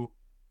night.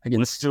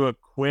 Let's do a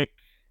quick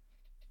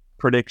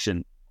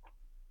prediction.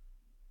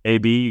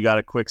 AB, you got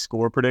a quick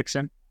score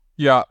prediction?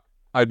 Yeah,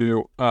 I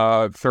do.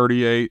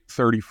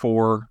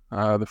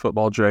 38-34, the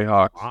football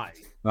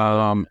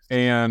Jayhawks.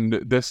 And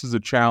this is a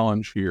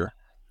challenge here.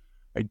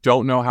 I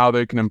don't know how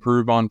they can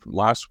improve on from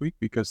last week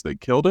because they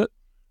killed it.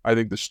 I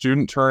think the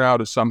student turnout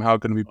is somehow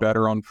going to be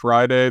better on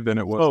Friday than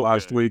it was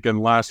last week.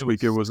 And last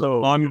week it was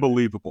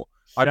unbelievable.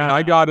 I mean,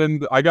 I got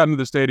into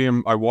the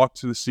stadium. I walked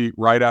to the seat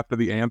right after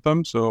the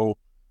anthem, so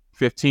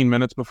 15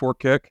 minutes before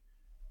kick.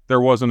 There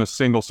wasn't a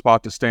single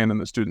spot to stand in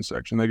the student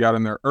section. They got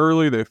in there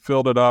early. They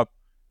filled it up,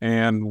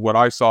 and what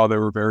I saw, they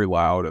were very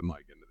loud and into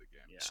the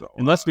game. Yeah. So,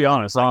 and let's be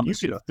honest, you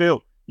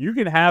you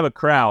can have a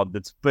crowd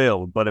that's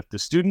filled, but if the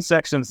student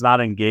section's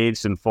not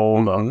engaged and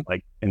full the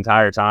like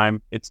entire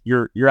time, it's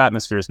your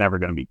atmosphere is never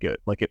going to be good.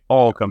 Like it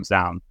all comes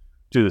down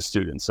to the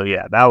students. So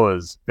yeah, that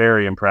was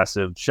very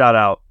impressive. Shout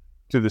out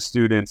to the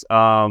students.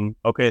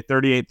 Okay,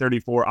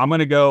 38-34. I'm going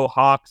to go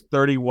Hawks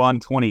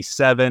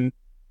 31-27.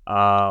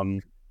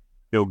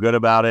 Feel good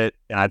about it.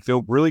 And I'd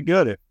feel really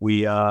good if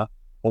we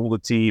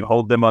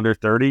hold them under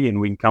 30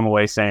 and we can come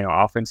away saying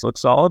our offense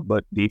looks solid,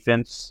 but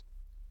defense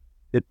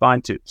did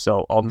fine too.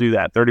 So I'll do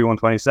that.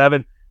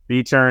 31-27.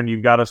 B-turn,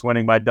 you've got us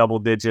winning by double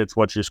digits.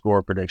 What's your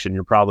score prediction?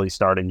 You're probably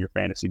starting your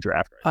fantasy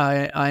draft.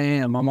 Right? I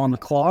am. I'm on the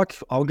clock.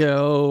 I'll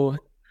go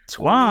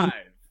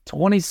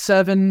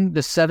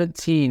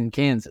 27-17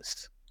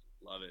 Kansas.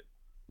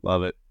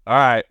 Love it. All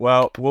right.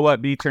 Well, we'll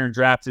let B-turn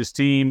draft his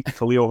team.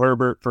 Khalil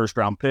Herbert, first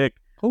round pick.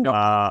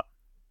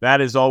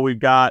 That is all we've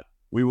got.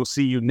 We will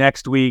see you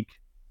next week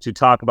to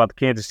talk about the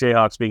Kansas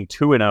Jayhawks being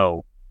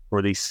 2-0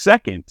 for the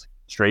second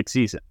straight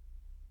season.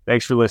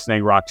 Thanks for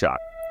listening. Rock Chalk.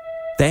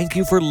 Thank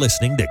you for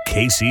listening to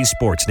KC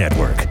Sports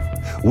Network.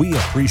 We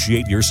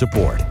appreciate your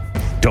support.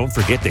 Don't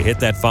forget to hit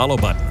that follow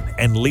button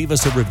and leave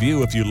us a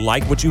review if you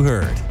like what you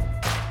heard.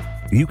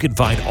 You can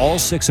find all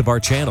 6 of our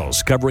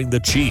channels covering the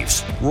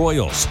Chiefs,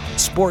 Royals,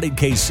 Sporting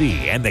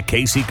KC, and the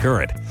KC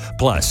Current,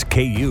 plus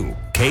KU,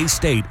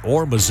 K-State,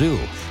 or Mizzou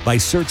by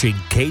searching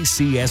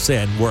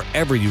KCSN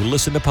wherever you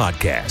listen to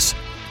podcasts.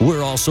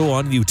 We're also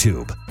on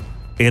YouTube.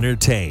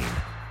 Entertain,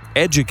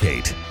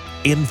 educate,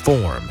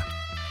 inform.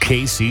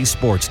 KC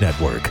Sports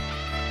Network.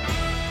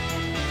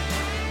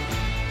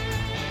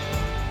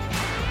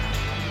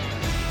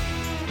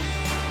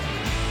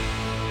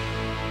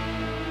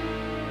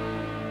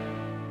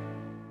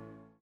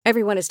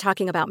 Everyone is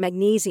talking about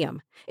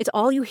magnesium. It's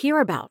all you hear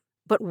about.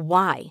 But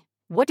why?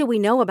 What do we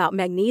know about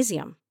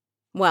magnesium?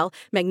 Well,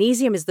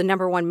 magnesium is the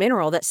 #1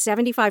 mineral that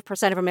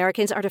 75% of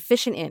Americans are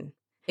deficient in.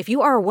 If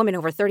you are a woman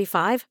over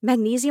 35,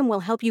 magnesium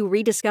will help you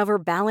rediscover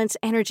balance,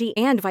 energy,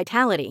 and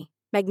vitality.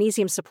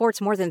 Magnesium supports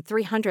more than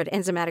 300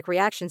 enzymatic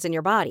reactions in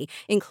your body,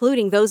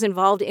 including those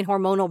involved in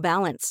hormonal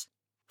balance.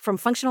 From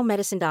functional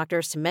medicine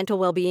doctors to mental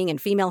well-being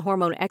and female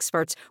hormone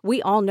experts,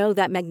 we all know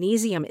that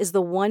magnesium is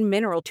the one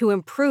mineral to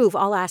improve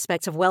all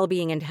aspects of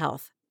well-being and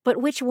health. But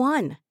which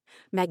one?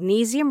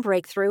 Magnesium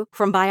Breakthrough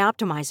from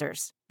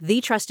Bioptimizers, the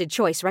trusted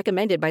choice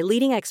recommended by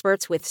leading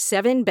experts with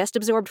 7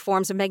 best-absorbed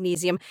forms of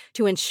magnesium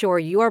to ensure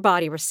your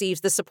body receives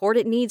the support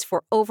it needs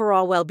for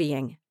overall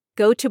well-being.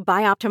 Go to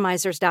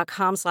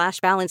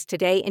bioptimizers.com/balance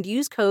today and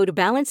use code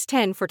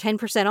BALANCE10 for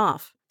 10%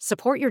 off.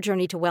 Support your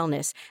journey to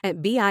wellness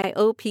at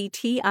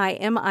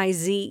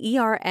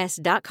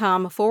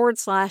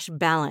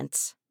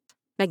bioptimizers.com/balance.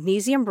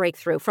 Magnesium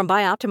Breakthrough from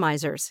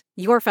Bioptimizers,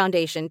 your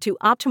foundation to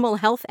optimal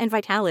health and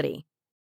vitality.